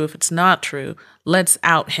it's true, if it's not true, let's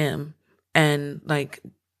out him and like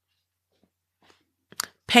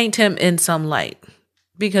paint him in some light.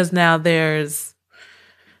 Because now they're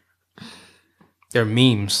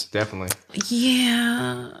memes, definitely.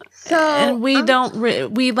 Yeah. So, and we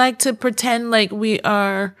we like to pretend like we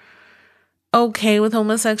are okay with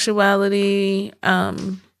homosexuality,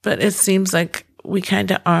 but it seems like we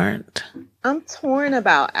kind of aren't. I'm torn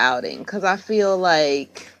about outing because I feel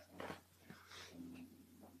like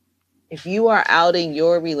if you are outing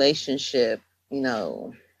your relationship,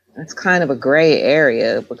 it's kind of a gray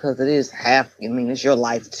area because it is it's your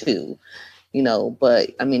life too. But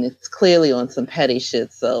I mean, it's clearly on some petty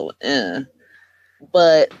shit. So,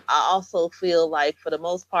 But I also feel like for the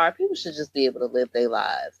most part, people should just be able to live their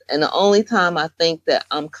lives. And the only time I think that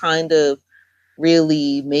I'm kind of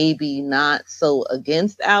really maybe not so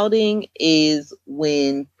against outing is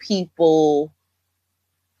when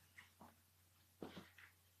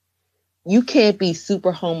you can't be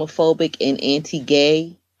super homophobic and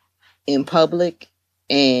anti-gay in public.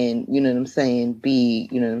 And, be,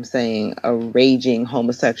 a raging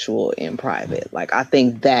homosexual in private. Like, I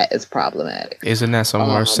think that is problematic. Isn't that some of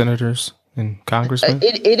our senators and congressmen?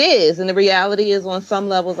 It is. And the reality is on some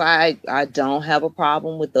levels, I don't have a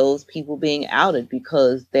problem with those people being outed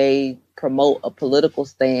because they promote a political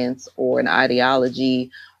stance or an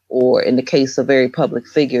ideology, or in the case of very public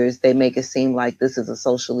figures, they make it seem like this is a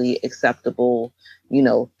socially acceptable,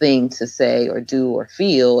 thing to say or do or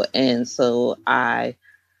feel. And so I'm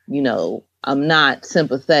not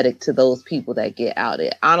sympathetic to those people that get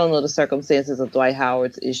outed. I don't know the circumstances of Dwight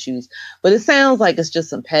Howard's issues, but it sounds like it's just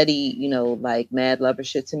some petty, like mad lover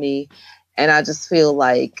shit to me. And I just feel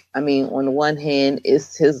like, on the one hand,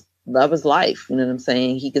 it's his love his life. You know what I'm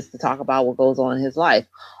saying? He gets to talk about what goes on in his life.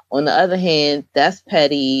 On the other hand, that's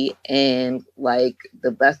petty, and like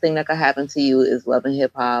the best thing that could happen to you is loving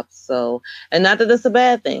hip hop. So, and not that that's a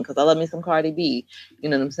bad thing, because I love me some Cardi B. You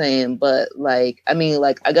know what I'm saying? But like, I mean,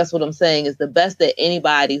 like, I guess what I'm saying is the best that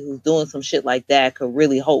anybody who's doing some shit like that could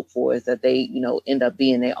really hope for is that they, you know, end up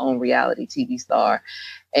being their own reality TV star.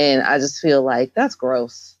 And I just feel like that's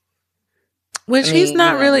gross. Which he's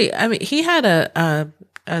not really. I mean, he had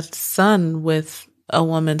a son with a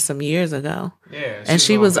woman some years ago. Yeah, and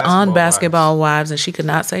she was on Basketball Wives, and she could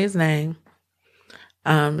not say his name.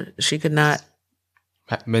 She could not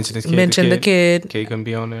mention the kid. Kid couldn't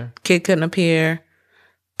be on there. Kid couldn't appear.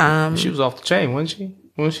 She was off the chain, wasn't she?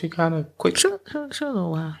 Wasn't she kind of quick? She was a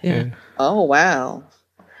little while. Yeah. Oh wow.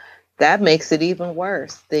 That makes it even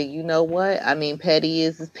worse. Then you know what? I mean, petty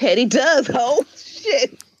is as petty does. Oh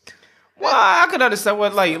shit. Well, I can understand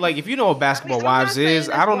what like if you know what Basketball Wives is.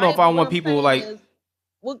 I don't know if I want people like.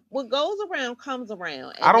 What goes around comes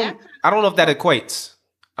around. I don't know if that equates.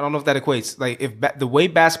 I don't know if that equates. Like if the way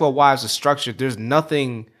Basketball Wives is structured, there's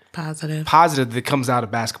nothing positive that comes out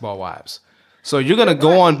of Basketball Wives. So you're gonna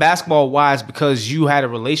go on Basketball Wives because you had a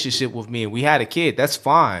relationship with me and we had a kid. That's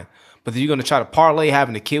fine. But then you're gonna try to parlay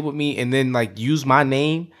having a kid with me and then like use my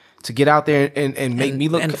name to get out there and make me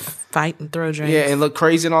look and fight and throw drinks. Yeah, and look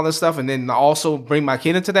crazy and all this stuff, and then also bring my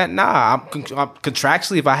kid into that. Nah, I'm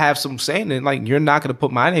contractually, if I have some saying it, like you're not gonna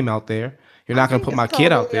put my name out there. You're not gonna put my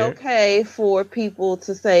kid out there. Okay, for people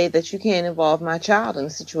to say that you can't involve my child in the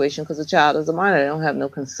situation because the child is a minor. They don't have no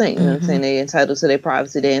consent. You know what I'm saying? They're entitled to their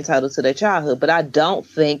privacy. They're entitled to their childhood. But I don't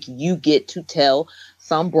think you get to tell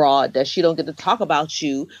some broad that she don't get to talk about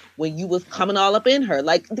you when you was coming all up in her.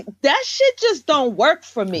 Like that shit just don't work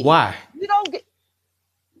for me. Why? You don't get,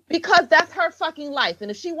 because that's her fucking life.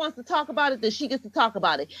 And if she wants to talk about it, then she gets to talk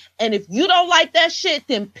about it. And if you don't like that shit,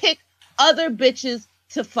 then pick other bitches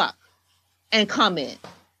to fuck and come in.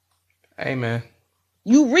 Hey man.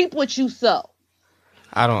 You reap what you sow.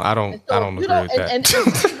 I don't agree with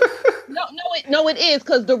that. No, it is,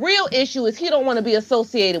 because the real issue is he don't want to be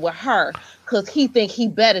associated with her because he think he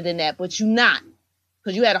better than that, but you not,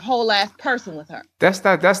 because you had a whole ass person with her. That's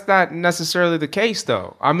not necessarily the case,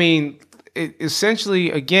 though. I mean,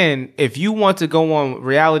 essentially, again, if you want to go on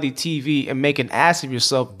reality TV and make an ass of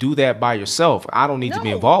yourself, do that by yourself. I don't need to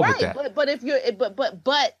be involved with that. But if you're,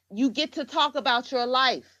 but you get to talk about your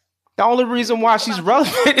life. The only reason why she's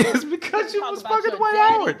relevant is because she was fucking Dwight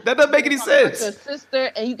Howard. That doesn't make any sense. Your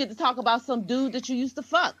sister, and you get to talk about some dude that you used to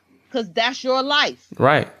fuck, because that's your life.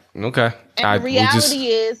 Right. Okay. And the reality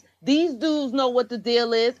is, these dudes know what the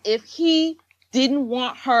deal is. If he didn't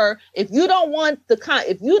want her, if you don't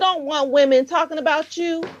want women talking about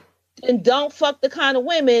you, then don't fuck the kind of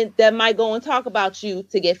women that might go and talk about you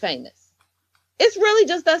to get famous. It's really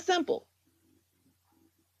just that simple.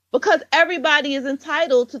 Because everybody is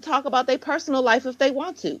entitled to talk about their personal life if they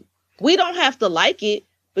want to. We don't have to like it,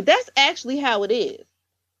 but that's actually how it is.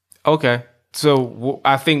 Okay. So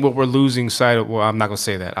I think what we're losing sight of, well, I'm not going to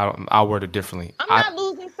say that. I'll word it differently. I'm not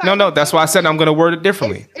losing sight. No, that's why I said I'm going to word it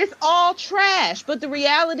differently. It's all trash, but the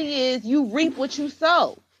reality is you reap what you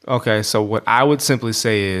sow. Okay, so what I would simply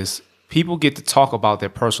say is people get to talk about their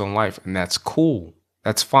personal life, and that's cool.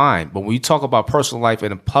 That's fine. But when you talk about personal life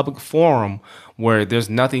in a public forum where there's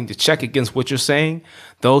nothing to check against what you're saying,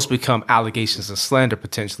 those become allegations of slander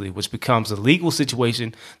potentially, which becomes a legal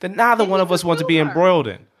situation that neither one of us want to be embroiled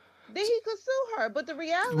in. Then he could sue her, but the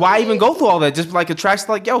reality why even go through all that? Just like attracts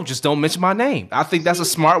like, yo, just don't mention my name. I think that's a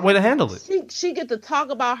smart way to handle it. She get to talk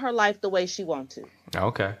about her life the way she wants to.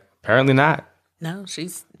 Okay. Apparently not. No, she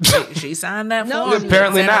signed that no, form.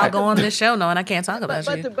 Apparently not. I'll go on this show knowing I can't talk about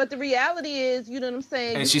you. But the reality is, you know what I'm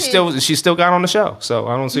saying? And she still got on the show, so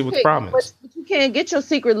I don't see what the problem is. But you can't get your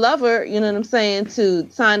secret lover, you know what I'm saying, to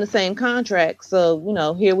sign the same contract. So, you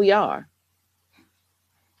know, here we are.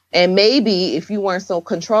 And maybe if you weren't so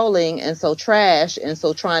controlling and so trash and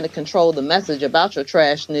so trying to control the message about your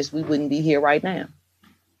trashness, we wouldn't be here right now.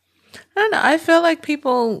 I don't know. I feel like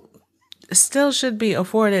people still should be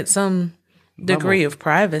afforded some degree of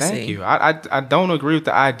privacy. Thank you. I don't agree with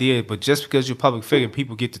the idea, but just because you're a public figure,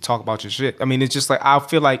 people get to talk about your shit. I mean, it's just like, I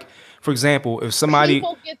feel like, for example, if somebody...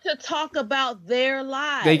 People get to talk about their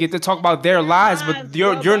lives. They get to talk about their lives, but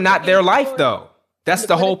you're not their life, though. That's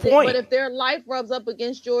the whole point. But if their life rubs up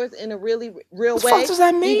against yours in a really real way, what does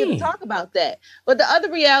that mean? You get to talk about that. But the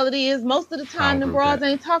other reality is, most of the time, the broads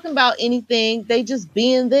ain't talking about anything. They just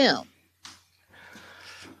being them.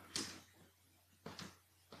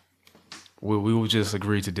 We will just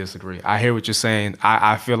agree to disagree. I hear what you're saying.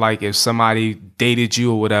 I feel like if somebody dated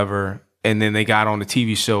you or whatever, and then they got on the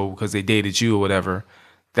TV show because they dated you or whatever,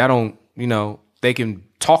 that don't, they can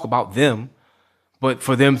talk about them, but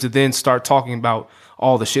for them to then start talking about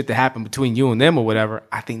all the shit that happened between you and them or whatever,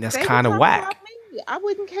 I think that's They kind can of talk about whack. me. I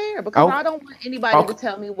wouldn't care because Oh, I don't want anybody to okay,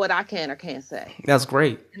 tell me what I can or can't say. that's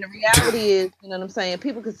great. And the reality is, you know what I'm saying?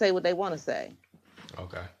 People can say what they want to say.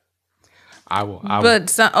 Okay, I will.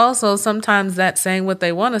 But also sometimes that saying what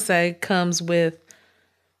they want to say comes with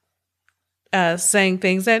saying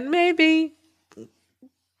things that maybe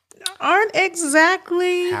aren't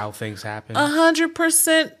exactly how things happen.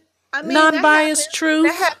 100% I mean, non-biased truth.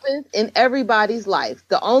 That happens in everybody's life.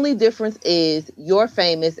 The only difference is you're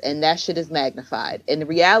famous and that shit is magnified. And the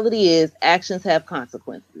reality is actions have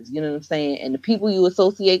consequences. You know what I'm saying? And the people you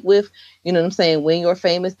associate with, you know what I'm saying, when you're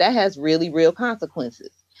famous, that has really real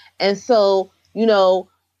consequences. And so,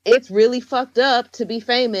 it's really fucked up to be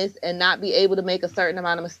famous and not be able to make a certain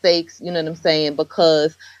amount of mistakes, you know what I'm saying,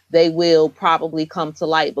 because they will probably come to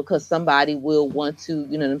light because somebody will want to,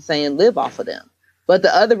 you know what I'm saying, live off of them. But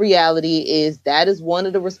the other reality is that is one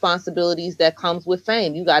of the responsibilities that comes with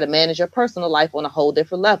fame. You got to manage your personal life on a whole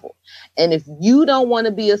different level. And if you don't want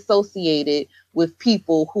to be associated with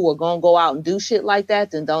people who are going to go out and do shit like that,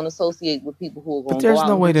 then don't associate with people who are going to go out and do shit like that. But there's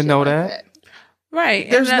no way to know that. Right.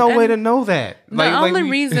 There's no way to know that. The only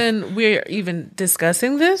reason we're even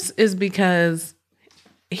discussing this is because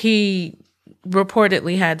he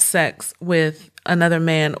reportedly had sex with another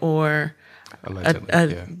man or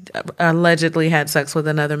allegedly had sex with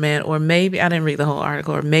another man, or maybe, I didn't read the whole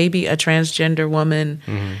article, or maybe a transgender woman.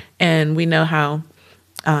 Mm-hmm. And we know how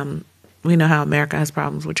America has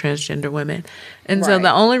problems with transgender women. And so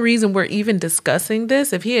the only reason we're even discussing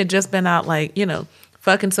this, if he had just been out like,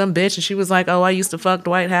 fucking some bitch and she was like, oh, I used to fuck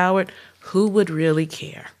Dwight Howard, who would really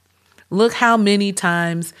care? Look how many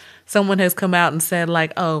times someone has come out and said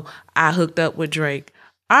like, oh, I hooked up with Drake.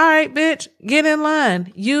 All right, bitch, get in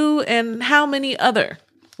line. You and how many other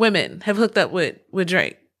women have hooked up with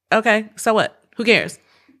Drake? Okay, so what? Who cares?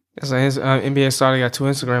 So his NBA star got 2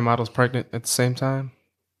 Instagram models pregnant at the same time.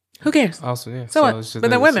 Who cares? Also, yeah. So what? But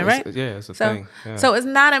they're women, right? It's a thing. Yeah. So it's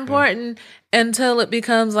not important until it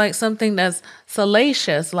becomes like something that's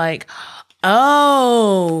salacious, like,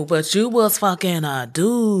 oh, but you was fucking a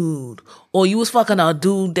dude. Or you was fucking a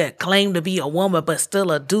dude that claimed to be a woman but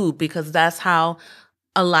still a dude, because that's how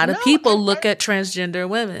a lot of people look at transgender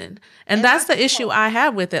women. And that's the issue I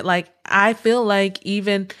have with it. Like, I feel like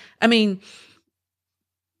when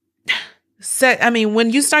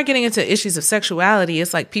you start getting into issues of sexuality,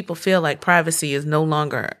 it's like people feel like privacy is no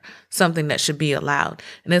longer something that should be allowed.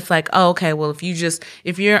 And it's like, oh, okay, well, if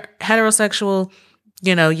you're heterosexual,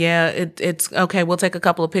 it's okay. We'll take a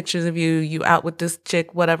couple of pictures of you out with this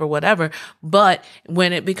chick, whatever. But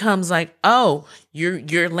when it becomes like, oh,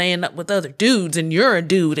 you're laying up with other dudes and you're a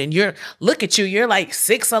dude and look at you, you're like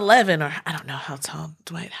 6'11", or I don't know how tall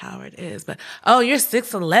Dwight Howard is, but oh, you're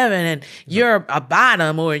 6'11" and you're a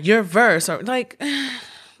bottom or you're verse or like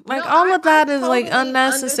all of that is like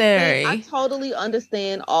unnecessary. I totally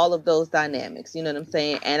understand all of those dynamics. You know what I'm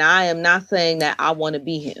saying? And I am not saying that I want to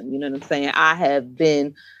be him. You know what I'm saying? I have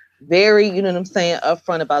been very, you know what I'm saying,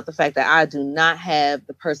 upfront about the fact that I do not have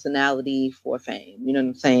the personality for fame. You know what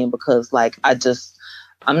I'm saying? Because like,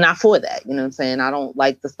 I'm not for that. You know what I'm saying? I don't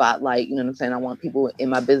like the spotlight. You know what I'm saying? I want people in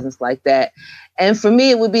my business like that. And for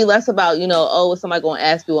me, it would be less about, is somebody going to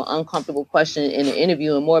ask you an uncomfortable question in an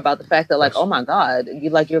interview, and more about the fact that like, oh my God,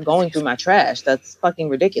 you're going through my trash. That's fucking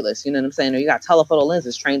ridiculous. You know what I'm saying? Or you got telephoto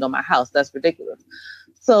lenses trained on my house. That's ridiculous.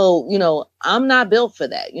 So, I'm not built for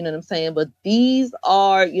that. You know what I'm saying? But these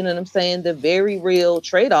are, you know what I'm saying, the very real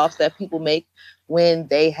trade-offs that people make when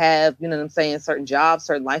they have, you know what I'm saying, certain jobs,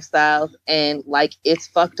 certain lifestyles, and like it's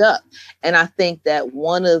fucked up. And I think that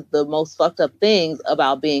one of the most fucked up things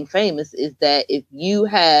about being famous is that if you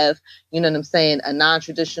have, you know what I'm saying, a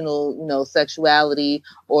non-traditional, sexuality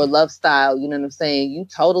or love style, you know what I'm saying, you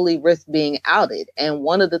totally risk being outed. And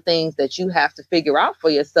one of the things that you have to figure out for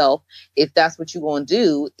yourself, if that's what you're going to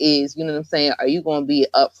do, is, you know what I'm saying, are you going to be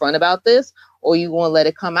upfront about this? Or you want to let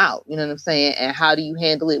it come out, you know what I'm saying? And how do you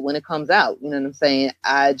handle it when it comes out? You know what I'm saying?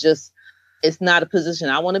 It's not a position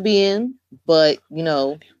I want to be in, but,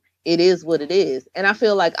 it is what it is. And I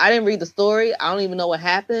feel like I didn't read the story. I don't even know what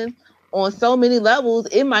happened. On so many levels,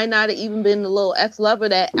 it might not have even been the little ex-lover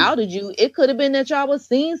that outed you. It could have been that y'all was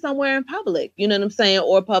seen somewhere in public, you know what I'm saying?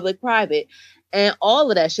 Or public-private. And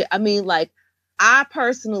all of that shit. I mean, like, I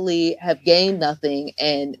personally have gained nothing,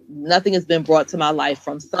 and nothing has been brought to my life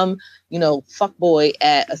from some, fuckboy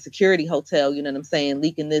at a security hotel, you know what I'm saying,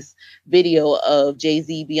 leaking this video of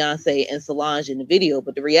Jay-Z, Beyonce, and Solange in the video.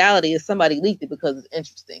 But the reality is somebody leaked it because it's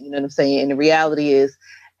interesting, you know what I'm saying? And the reality is,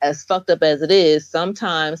 as fucked up as it is,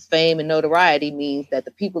 sometimes fame and notoriety means that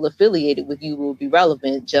the people affiliated with you will be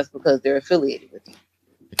relevant just because they're affiliated with you.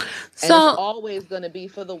 And it's always going to be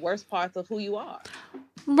for the worst parts of who you are.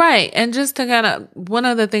 Right. And just to kind of, one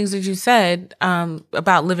of the things that you said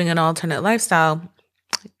about living an alternate lifestyle,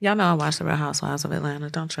 y'all know I watch The Real Housewives of Atlanta,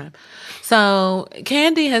 don't trip. So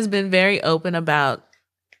Kandi has been very open about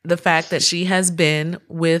the fact that she has been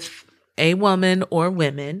with a woman or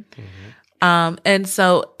women. Mm-hmm. And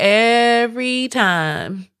so every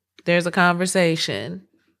time there's a conversation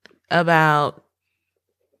about,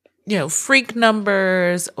 you know, freak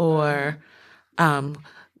numbers or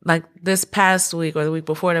like this past week or the week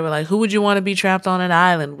before, they were like, who would you want to be trapped on an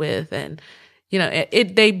island with? And, you know,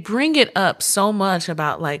 they bring it up so much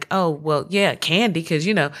about like, oh, well, yeah, Kandi, because,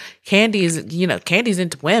 you know, Kandi's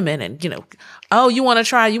into women and, you know, oh, you want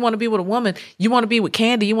to be with a woman, you want to be with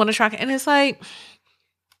Kandi, you want to try. And it's like,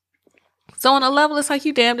 so on a level, it's like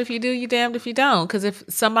you damned if you do, you damned if you don't. Because if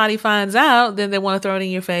somebody finds out, then they want to throw it in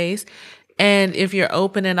your face. And if you're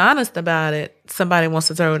open and honest about it, somebody wants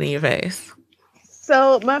to throw it in your face.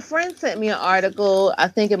 So my friend sent me an article. I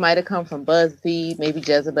think it might have come from BuzzFeed, maybe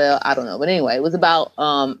Jezebel. I don't know. But anyway, it was about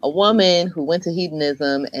a woman who went to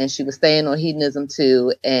hedonism and she was staying on hedonism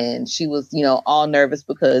too. And she was, you know, all nervous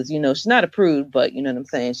because, you know, she's not a prude, but you know what I'm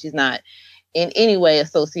saying? She's not in any way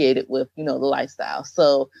associated with, you know, the lifestyle.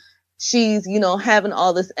 So she's, you know, having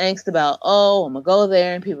all this angst about, oh, I'm going to go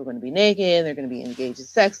there and people are going to be naked. And they're going to be engaged in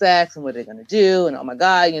sex acts and what are they going to do? And oh my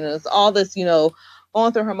God, you know, it's all this, you know,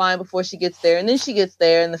 going through her mind before she gets there. And then she gets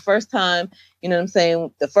there. And the first time, you know what I'm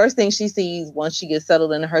saying, the first thing she sees once she gets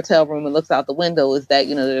settled in a hotel room and looks out the window is that,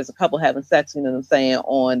 you know, there's a couple having sex, you know what I'm saying,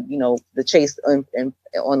 on, you know, the chase and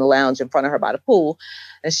on the lounge in front of her by the pool.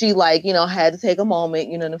 And she like, you know, had to take a moment,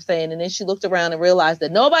 you know what I'm saying? And then she looked around and realized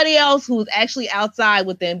that nobody else who was actually outside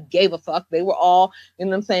with them gave a fuck. They were all, you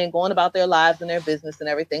know what I'm saying, going about their lives and their business and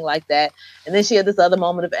everything like that. And then she had this other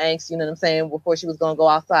moment of angst, you know what I'm saying, before she was going to go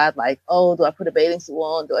outside, like, oh, do I put a bathing suit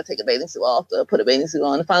on? Do I take a bathing suit off? Do I put a bathing suit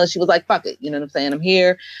on? And finally she was like, fuck it. You know what I'm saying? I'm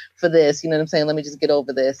here for this. You know what I'm saying? Let me just get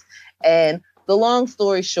over this. And the long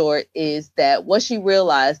story short is that what she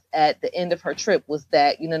realized at the end of her trip was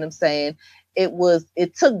that, you know what I'm saying,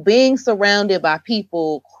 it took being surrounded by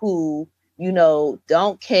people who, you know,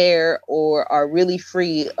 don't care or are really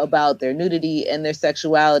free about their nudity and their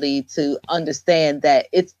sexuality to understand that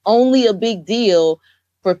it's only a big deal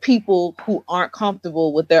for people who aren't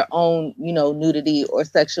comfortable with their own, you know, nudity or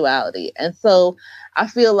sexuality. And so I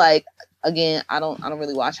feel like, again, I don't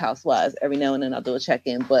really watch Housewives. Every now and then I'll do a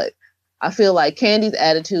check-in, but I feel like Kandi's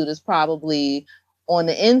attitude is probably on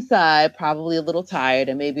the inside, probably a little tired,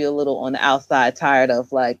 and maybe a little on the outside tired of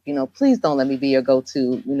like, you know, please don't let me be your go-to,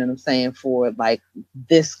 you know what I'm saying, for like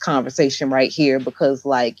this conversation right here, because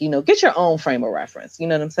like, you know, get your own frame of reference, you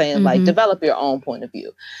know what I'm saying? Mm-hmm. Like develop your own point of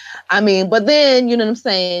view. I mean, but then, you know what I'm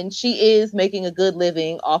saying, she is making a good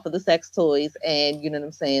living off of the sex toys and, you know what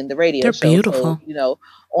I'm saying, the radio They're show. Beautiful. So, you know,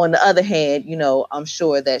 on the other hand, you know, I'm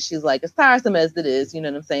sure that she's like, as tiresome as it is, you know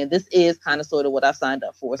what I'm saying, this is kind of sort of what I signed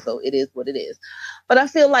up for. So it is what it is. But I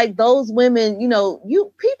feel like those women, you know,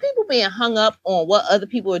 people being hung up on what other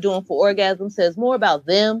people are doing for orgasm says more about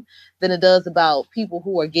them than it does about people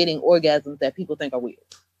who are getting orgasms that people think are weird.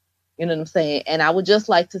 You know what I'm saying? And I would just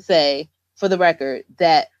like to say, for the record,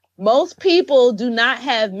 that most people do not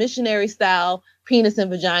have missionary style penis and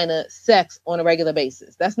vagina sex on a regular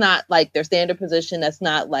basis. That's not like their standard position. That's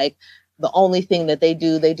not like the only thing that they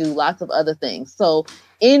do. They do lots of other things. So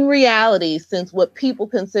in reality, since what people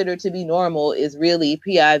consider to be normal is really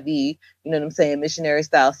PIV, you know what I'm saying, missionary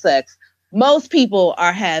style sex, most people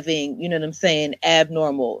are having, you know what I'm saying,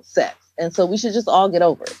 abnormal sex. And so we should just all get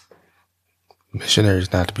over it. Missionary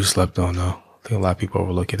is not to be slept on, though. I think a lot of people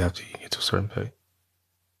overlook it after you get to a certain pay.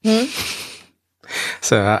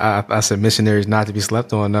 So I said missionary is not to be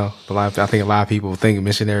slept on, though. I think a lot of people think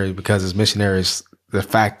missionary because it's missionaries de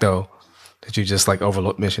facto that you just like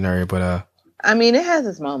overlook missionary. But I mean, it has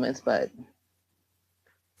its moments, but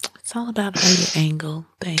it's all about how you angle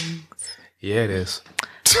things. Yeah, it is.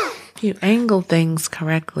 If you angle things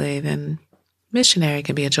correctly, then missionary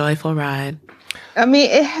can be a joyful ride. I mean,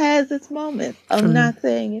 it has its moments. I'm not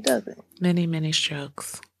saying it doesn't. Many, many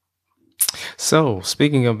strokes. So,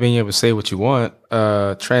 speaking of being able to say what you want,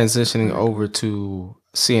 transitioning over to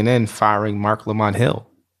CNN firing Marc Lamont Hill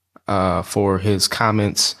for his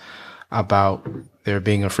comments about there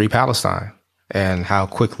being a free Palestine and how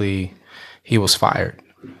quickly he was fired.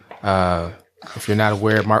 If you're not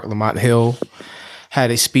aware, Marc Lamont Hill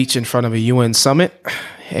had a speech in front of a UN summit,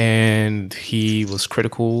 and he was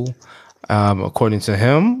critical According to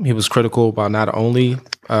him, he was critical about not only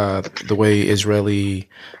the way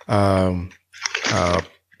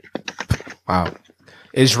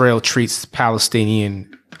Israel treats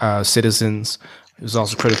Palestinian citizens. He was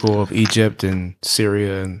also critical of Egypt and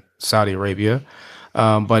Syria and Saudi Arabia.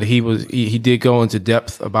 But he did go into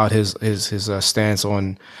depth about his stance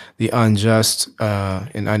on the unjust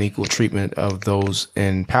and unequal treatment of those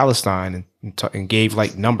in Palestine, and gave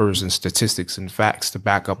like numbers and statistics and facts to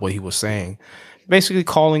back up what he was saying, basically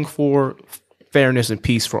calling for fairness and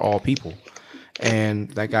peace for all people, and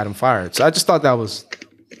that got him fired. So I just thought that was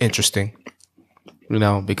interesting,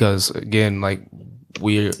 because again, like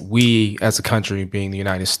we as a country, being the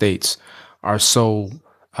United States, are so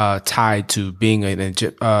tied to being an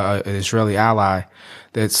Israeli ally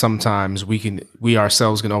that sometimes we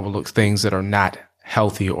ourselves can overlook things that are not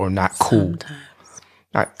healthy or not cool.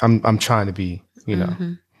 I'm trying to be,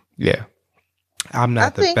 yeah. I'm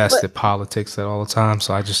not the best at politics at all the time,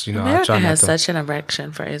 so I just, America I try has such an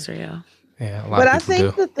erection for Israel. Yeah, but I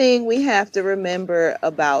think the thing we have to remember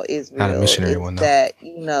about Israel is that,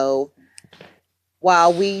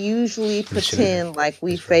 while we usually pretend like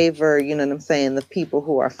we favor, the people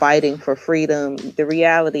who are fighting for freedom, the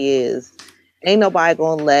reality is ain't nobody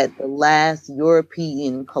gonna let the last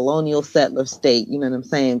European colonial settler state,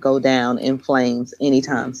 go down in flames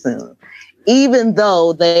anytime soon. Even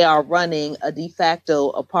though they are running a de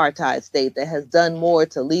facto apartheid state that has done more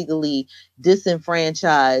to legally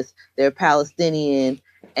disenfranchise their Palestinian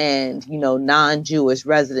and, non-Jewish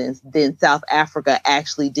residents than South Africa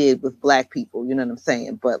actually did with Black people,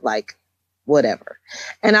 but like, whatever.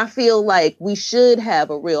 And I feel like we should have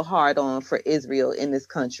a real hard on for Israel in this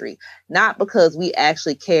country, not because we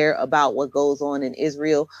actually care about what goes on in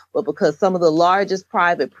Israel, but because some of the largest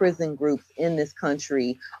private prison groups in this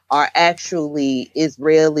country are actually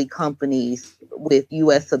Israeli companies with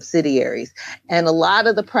U.S. subsidiaries. And a lot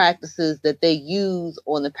of the practices that they use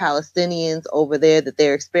on the Palestinians over there that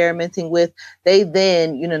they're experimenting with, they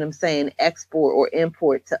then, export or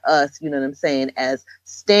import to us, as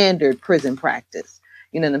standard prison practice.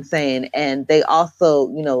 And they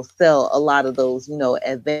also, sell a lot of those,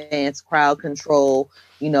 advanced crowd control,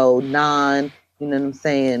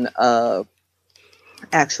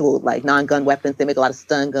 actual like non-gun weapons. They make a lot of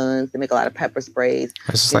stun guns. They make a lot of pepper sprays.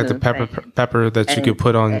 It's just like the pepper that you could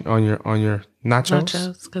put on your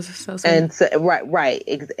nachos because it's so sweet. And so, right,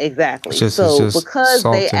 exactly. So because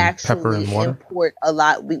they actually import a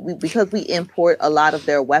lot, because we import a lot of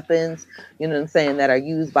their weapons, that are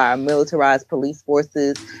used by our militarized police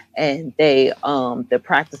forces, and they the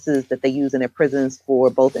practices that they use in their prisons for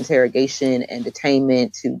both interrogation and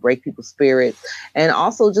detainment to break people's spirits, and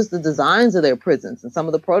also just the designs of their prisons and some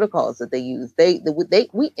of the protocols that they use,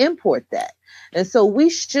 we import that. And so we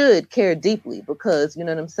should care deeply because,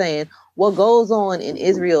 what goes on in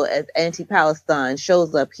Israel as anti-Palestine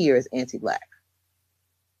shows up here as anti-Black.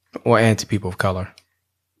 Or anti-people of color.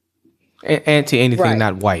 Anti-anything right.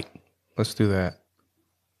 Not white. Let's do that.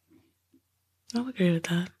 I'll agree with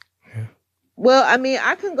that. Yeah. Well,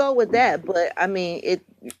 I can go with that, but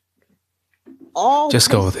all just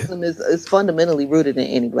go with it. Is fundamentally rooted in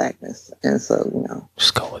anti-Blackness. And so,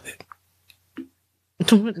 just go with it. I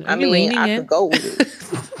could go with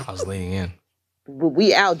it. I was leaning in. But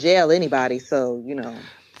we out jail anybody, so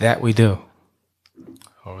that we do.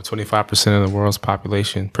 Over 25% of the world's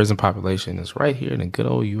prison population, is right here in the good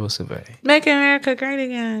old U.S. of A. Make America great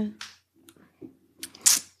again.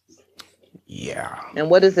 Yeah. And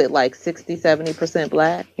what is it, like 60-70%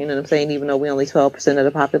 Black? Even though we only 12% of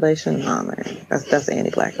the population. Oh man, that's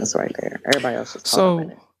anti-Blackness right there. Everybody else is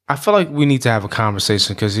so. I feel like we need to have a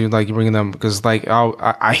conversation because you're bringing them, because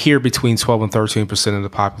I hear between 12 and 13% of the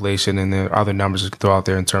population, and there are other numbers you can throw out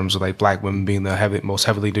there in terms of like Black women being the most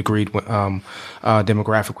heavily degreed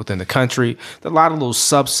demographic within the country. There are a lot of little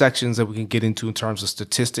subsections that we can get into in terms of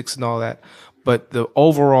statistics and all that, but the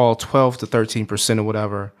overall 12 to 13% or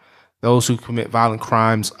whatever, those who commit violent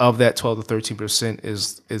crimes, of that 12 to 13%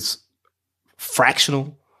 is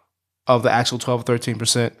fractional of the actual 12 or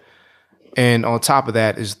 13%. And on top of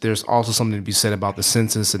that, there's also something to be said about the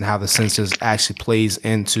census and how the census actually plays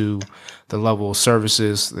into the level of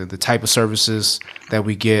services, the type of services that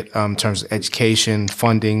we get in terms of education,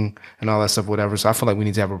 funding, and all that stuff, whatever. So I feel like we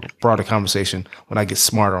need to have a broader conversation when I get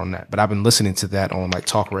smarter on that. But I've been listening to that on like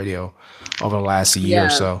talk radio over the last year or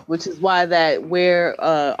so. Which is why that where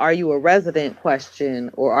are you a resident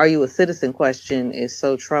question or are you a citizen question is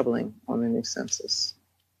so troubling on the new census.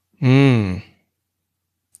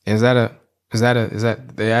 Is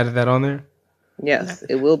that they added that on there? Yes,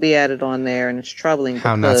 it will be added on there, and it's troubling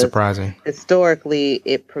How not because surprising. historically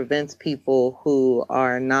it prevents people who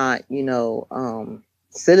are not,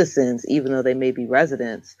 citizens, even though they may be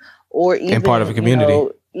residents, or And part of a even,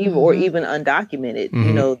 community. even undocumented.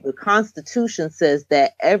 The Constitution says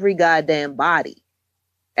that every goddamn body,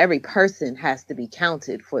 every person has to be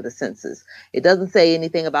counted for the census. It doesn't say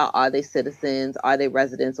anything about are they citizens, are they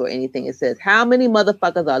residents, or anything. It says how many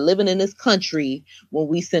motherfuckers are living in this country when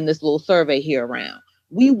we send this little survey here around.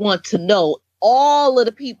 We want to know all of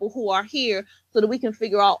the people who are here so that we can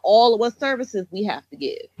figure out all of what services we have to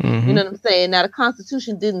give. You know what I'm saying? Now, the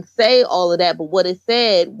Constitution didn't say all of that, but what it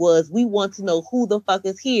said was we want to know who the fuck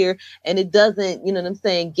is here, and it doesn't,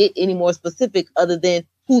 get any more specific other than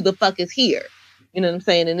who the fuck is here. You know what I'm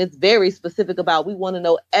saying? And it's very specific about we want to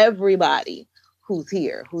know everybody who's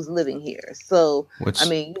here, who's living here. So, Which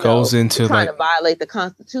goes into trying to violate the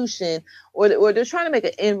Constitution, or they're trying to make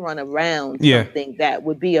an end run around something that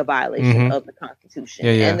would be a violation of the Constitution.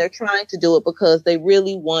 And they're trying to do it because they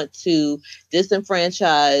really want to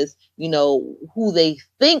disenfranchise, who they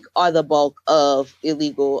think are the bulk of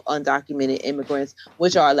illegal undocumented immigrants,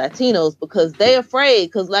 which are Latinos, because they're afraid,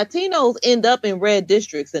 because Latinos end up in red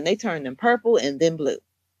districts and they turn them purple and then blue.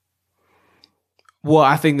 Well,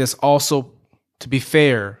 I think that's also, to be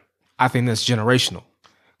fair, I think that's generational.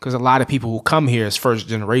 Because a lot of people who come here as first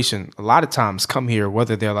generation, a lot of times come here,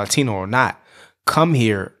 whether they're Latino or not, come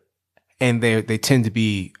here and they tend to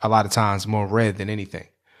be a lot of times more red than anything.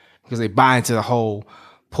 Because they buy into the whole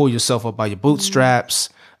pull yourself up by your bootstraps.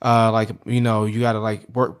 You got to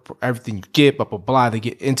work for everything you get, blah, blah, blah. They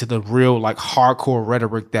get into the real hardcore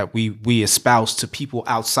rhetoric that we espouse to people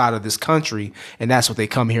outside of this country. And that's what they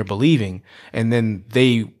come here believing. And then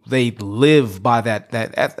they live by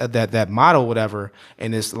that motto, whatever.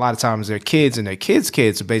 And it's a lot of times their kids and their kids'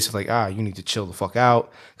 kids are basically you need to chill the fuck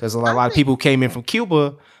out. Because a lot of people came in from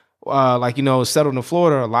Cuba, settled in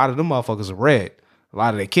Florida. A lot of them motherfuckers are red. A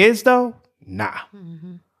lot of their kids though, nah.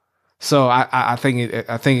 So I think it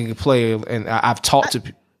can play, and I've talked to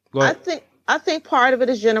people. I think part of it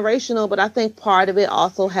is generational, but I think part of it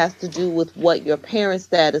also has to do with what your parents'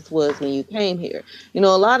 status was when you came here. A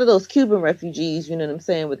lot of those Cuban refugees, with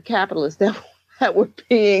the capitalists that were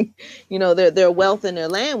being, their wealth and their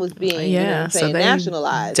land was being,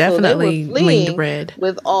 nationalized. Definitely so they were fleeing red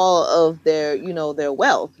with all of their, their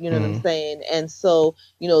wealth, what I'm saying? And so,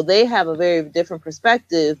 they have a very different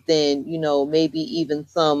perspective than, maybe even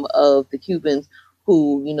some of the Cubans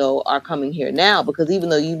who, are coming here now, because even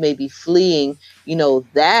though you may be fleeing,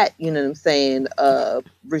 that,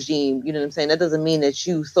 regime, that doesn't mean that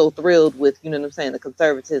you so thrilled with, the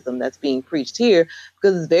conservatism that's being preached here,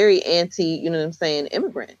 because it's very anti,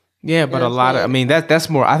 immigrant. Yeah, but a lot of, that's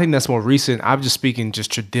more, I think that's more recent. I'm just speaking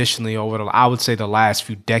just traditionally over I would say the last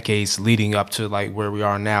few decades leading up to where we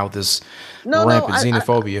are now, this rampant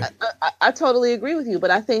xenophobia. I totally agree with you,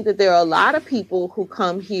 but I think that there are a lot of people who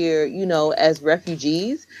come here, as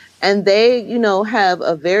refugees, and they, have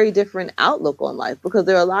a very different outlook on life, because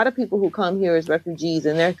there are a lot of people who come here as refugees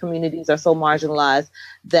and their communities are so marginalized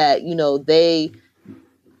that, they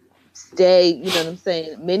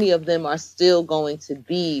stay, many of them are still going to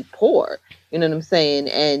be poor, and,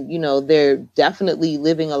 they're definitely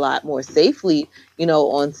living a lot more safely,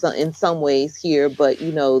 in some ways here. But,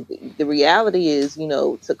 the reality is,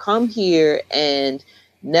 to come here and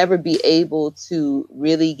never be able to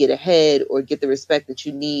really get ahead or get the respect that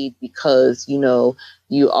you need because,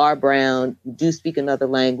 you are brown, you do speak another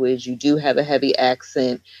language, you do have a heavy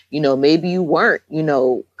accent, maybe you weren't,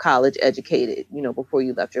 college educated, before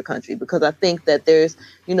you left your country. Because I think that there's,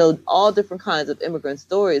 all different kinds of immigrant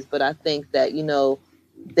stories, but I think that,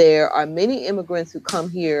 there are many immigrants who come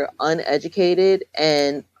here uneducated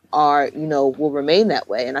and are, will remain that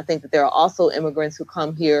way. And I think that there are also immigrants who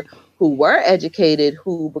come here who were educated,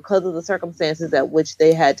 who, because of the circumstances at which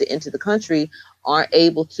they had to enter the country, aren't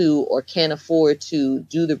able to or can't afford to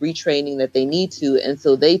do the retraining that they need to. And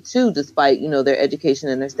so they too, despite, their education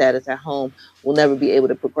and their status at home, will never be able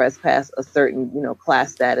to progress past a certain,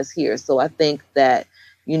 class status here. So I think that,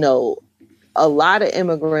 a lot of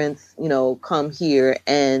immigrants, come here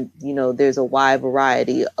and, there's a wide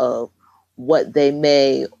variety of what they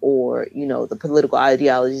may, or, the political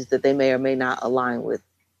ideologies that they may or may not align with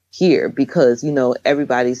here, because,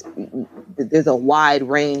 there's a wide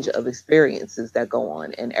range of experiences that go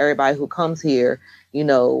on, and everybody who comes here,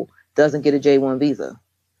 doesn't get a J-1 visa.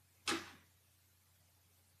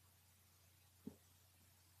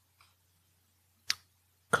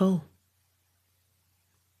 Cool.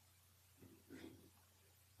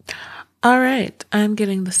 All right, I'm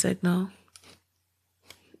getting the signal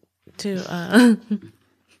to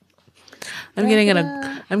I'm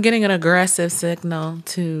getting an aggressive signal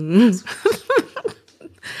to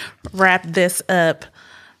wrap this up.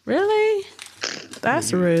 Really?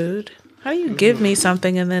 That's rude. How do you give me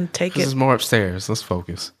something and then take This it? is more upstairs. Let's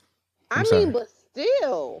focus. I sorry. mean, but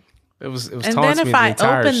still. It was And taunting then me if the I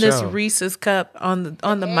entire open this show. Reese's cup on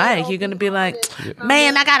the mic, you're gonna be like,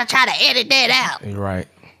 "Man, I gotta try to edit that out." You're right.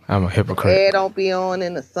 I'm a The hypocrite. air don't be on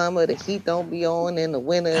in the summer. The heat don't be on in the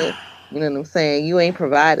winter. You know what I'm saying? You ain't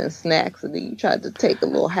providing snacks, and then you tried to take a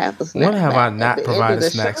little half a snack. When have I back at not the end provided of the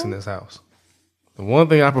snacks show? in this house? The one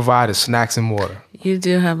thing I provide is snacks and water. You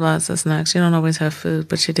do have lots of snacks. You don't always have food,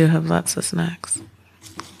 but you do have lots of snacks.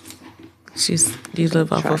 You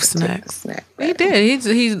live off Tried of to take the snacks. snack He back. did.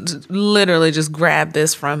 He literally just grabbed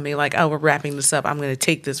this from me, like, "Oh, we're wrapping this up. I'm going to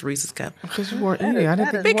take this Reese's cup Because you weren't eating. I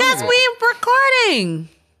didn't think you because were. we're recording."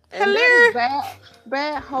 And that Hello. is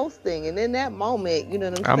bad hosting. And in that moment, you know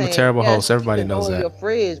what I'm I'm a saying? terrible Yes, host. Everybody you can knows go in that. your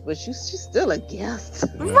fridge, but she's still a guest.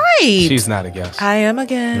 Right. She's not a guest. I am a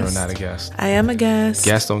guest. You're not a guest. I am a guest.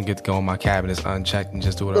 Guests don't get to go in my cabinets unchecked and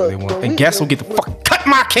just do whatever Look, they want. but And we- guests don't get to fucking cut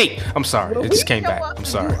my cake. I'm sorry. When It we just came show back. up I'm to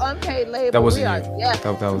sorry. do unpaid labor, That wasn't we are you. guests.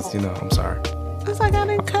 That was, I'm sorry. I was like, I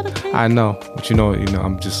didn't cut a cake. I know, but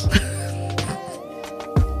I'm just,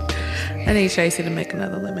 I need Tracy to make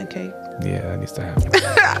another lemon cake. yeah, that needs to happen.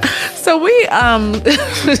 So we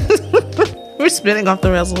we're spinning off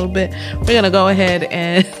the rails a little bit. We're gonna go ahead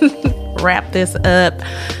and wrap this up.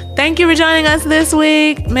 Thank you for joining us this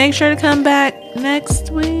week. Make sure to come back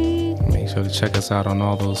next week. Make sure to check us out on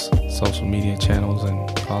all those social media channels and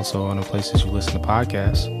also on the places you listen to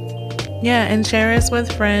podcasts. Yeah, and share us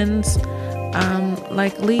with friends,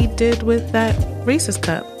 like Lee did with that Reese's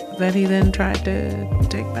cup that he then tried to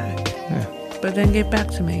take back, Yeah. but then get back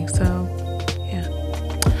to me. So,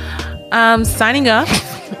 yeah. Signing off.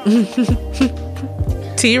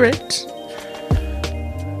 T. Rich.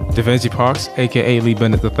 Da Vinci Parks, aka Lee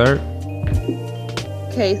Bennett III.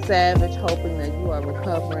 K Savage, hoping that you are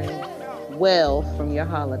recovering well from your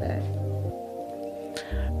holiday.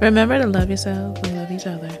 Remember to love yourself and love each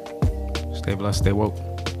other. Stay blessed, stay woke.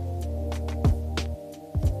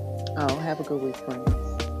 Oh, have a good week, friends.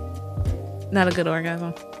 Not a good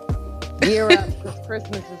orgasm. Gear up, because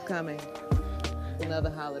Christmas is coming. Another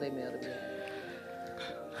holiday meal to be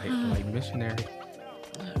had. Like missionary.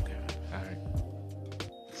 Okay.